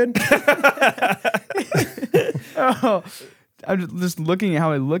knockoff any good? Oh, I'm just looking at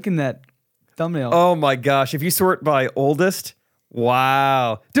how I look in that thumbnail. Oh my gosh. If you sort by oldest,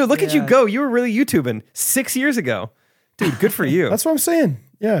 wow. Dude, look at you Yeah. go. You were really YouTubing 6 years ago. Dude, good for you. That's what I'm saying.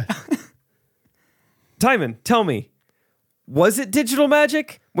 Yeah. Timon, tell me, was it digital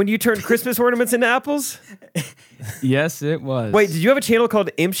magic when you turned Christmas ornaments into apples? Yes, it was. Wait, did you have a channel called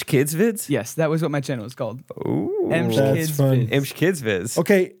Imsh Kids Vids? Yes, that was what my channel was called. Ooh. Imsh That's Kids fun. Vids. Imsh Kids Vids.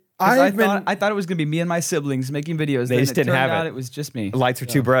 Okay. I thought it was going to be me and my siblings making videos. They then just didn't turned have out it. It was just me. The lights are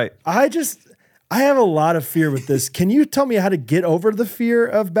too bright. I have a lot of fear with this. Can you tell me how to get over the fear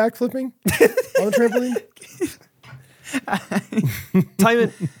of backflipping on the trampoline?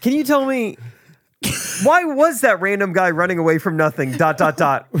 Timon, can you tell me why was that random guy running away from nothing? ...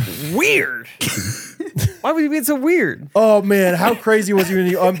 Weird. Why was he being so weird? Oh man, how crazy was he when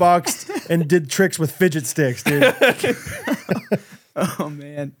he unboxed and did tricks with fidget sticks, dude? Oh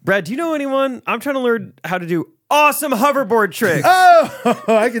man, Brad, do you know anyone? I'm trying to learn how to do awesome hoverboard tricks. Oh,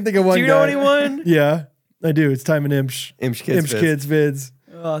 I can think of one. Do you know anyone? Yeah, I do. It's Timon Imsh. Imsh Kids Vids. Kids Vids.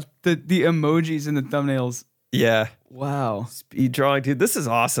 the emojis and the thumbnails. Yeah. Wow. Speed drawing, dude. This is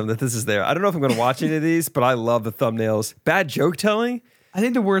awesome that this is there. I don't know if I'm going to watch any of these, but I love the thumbnails. Bad joke telling. I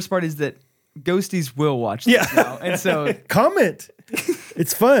think the worst part is that Ghosties will watch this now, and so Comment.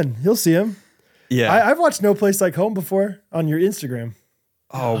 It's fun. You'll see him. Yeah. I've watched No Place Like Home before on your Instagram.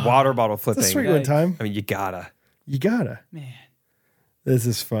 Oh, water bottle flipping. It's a sweet one time. I mean, you gotta. man, This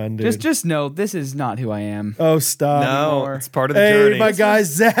is fun, dude. just know this is not who I am. Oh, stop. No, anymore. it's part of the Hey, journey. my guy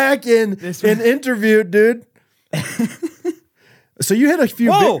Zach in interview, dude. So you hit a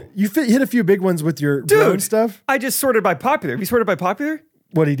few. Whoa. Hit a few big ones with your drone stuff. I just sorted by popular. Have you sorted by popular?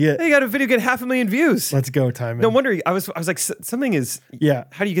 What he did? Hey, you got a video get 500,000 views. Let's go, Timon. No wonder I was like, something is. Yeah.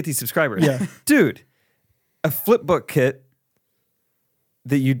 How do you get these subscribers? Yeah. Dude, a flipbook kit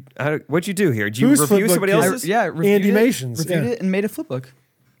that you. What'd you do here? Did you Whose review flipbook somebody kit? else's? Andy Mations, reviewed yeah. it and made a flipbook.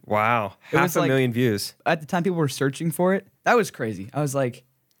 Wow, It was like- 500,000 views. At the time, people were searching for it. That was crazy. I was like,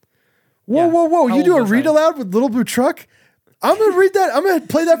 Whoa, Yeah. whoa, whoa! How You do old a was read I? aloud with Little Blue Truck? I'm gonna read that. I'm gonna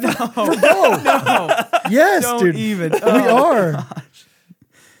play that for Bo. no, Yes, don't dude. even. We are.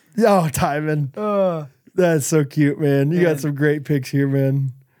 Oh, Timon. That's so cute, man. You got some great pics here,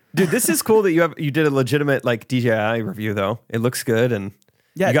 man. Dude, this is cool that you did a legitimate like DJI review though. It looks good and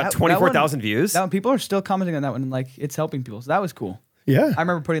you got 24,000 views. That one, people are still commenting on that one and like it's helping people. So that was cool. Yeah. I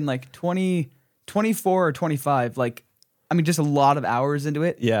remember putting like 24 or 25, like, I mean, just a lot of hours into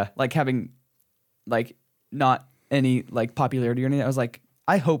it. Yeah. Like having like not any like popularity or anything. I was like,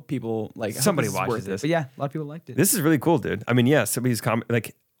 I hope people like somebody watches this. But yeah, a lot of people liked it. This is really cool, dude. I mean, yeah, somebody's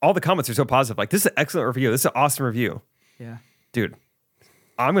like all the comments are so positive. Like, this is an excellent review. This is an awesome review. Yeah. Dude,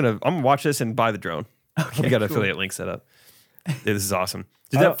 I'm gonna watch this and buy the drone. Okay, we got an cool. affiliate link set up. Dude, this is awesome.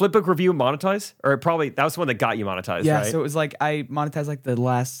 Did that Flipbook review monetize? Or that was the one that got you monetized, yeah, right? so it was like I monetized like the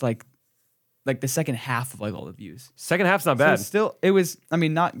last like the second half of like all the views. Second half's not So bad. it's still, it was, I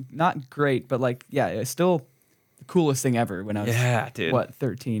mean, not great, but like, yeah, it's still the coolest thing ever when I was, dude. what,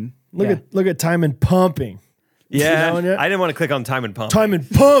 13? Look at Timon pumping. Yeah, You know, I didn't want to click on Timon Pump. Timon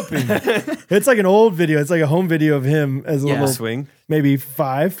pumping. It's like an old video. It's like a home video of him as a little swing. Maybe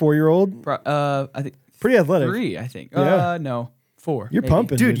 5-4-year-old. I think pretty athletic. 3, I think. Yeah. No, 4. You're maybe.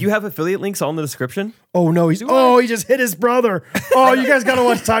 pumping, Dude, you have affiliate links all in the description? Oh no, he just hit his brother. Oh, you guys gotta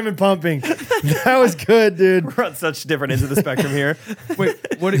watch Timon pumping. That was good, dude. We're on such different ends of the spectrum here. Wait,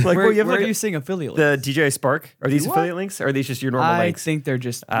 where are you seeing affiliate links? The DJI Spark? Are these affiliate links? Or are these just your normal links? I think they're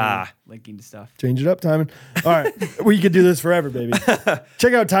just linking to stuff. Change it up, Timon. All right, we could do this forever, baby.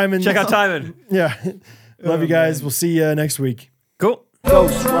 Check out Timon. Check out Timon. Yeah, love you guys. We'll see you next week. Cool.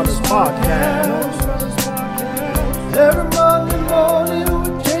 Ghost Runners Podcast. Everybody.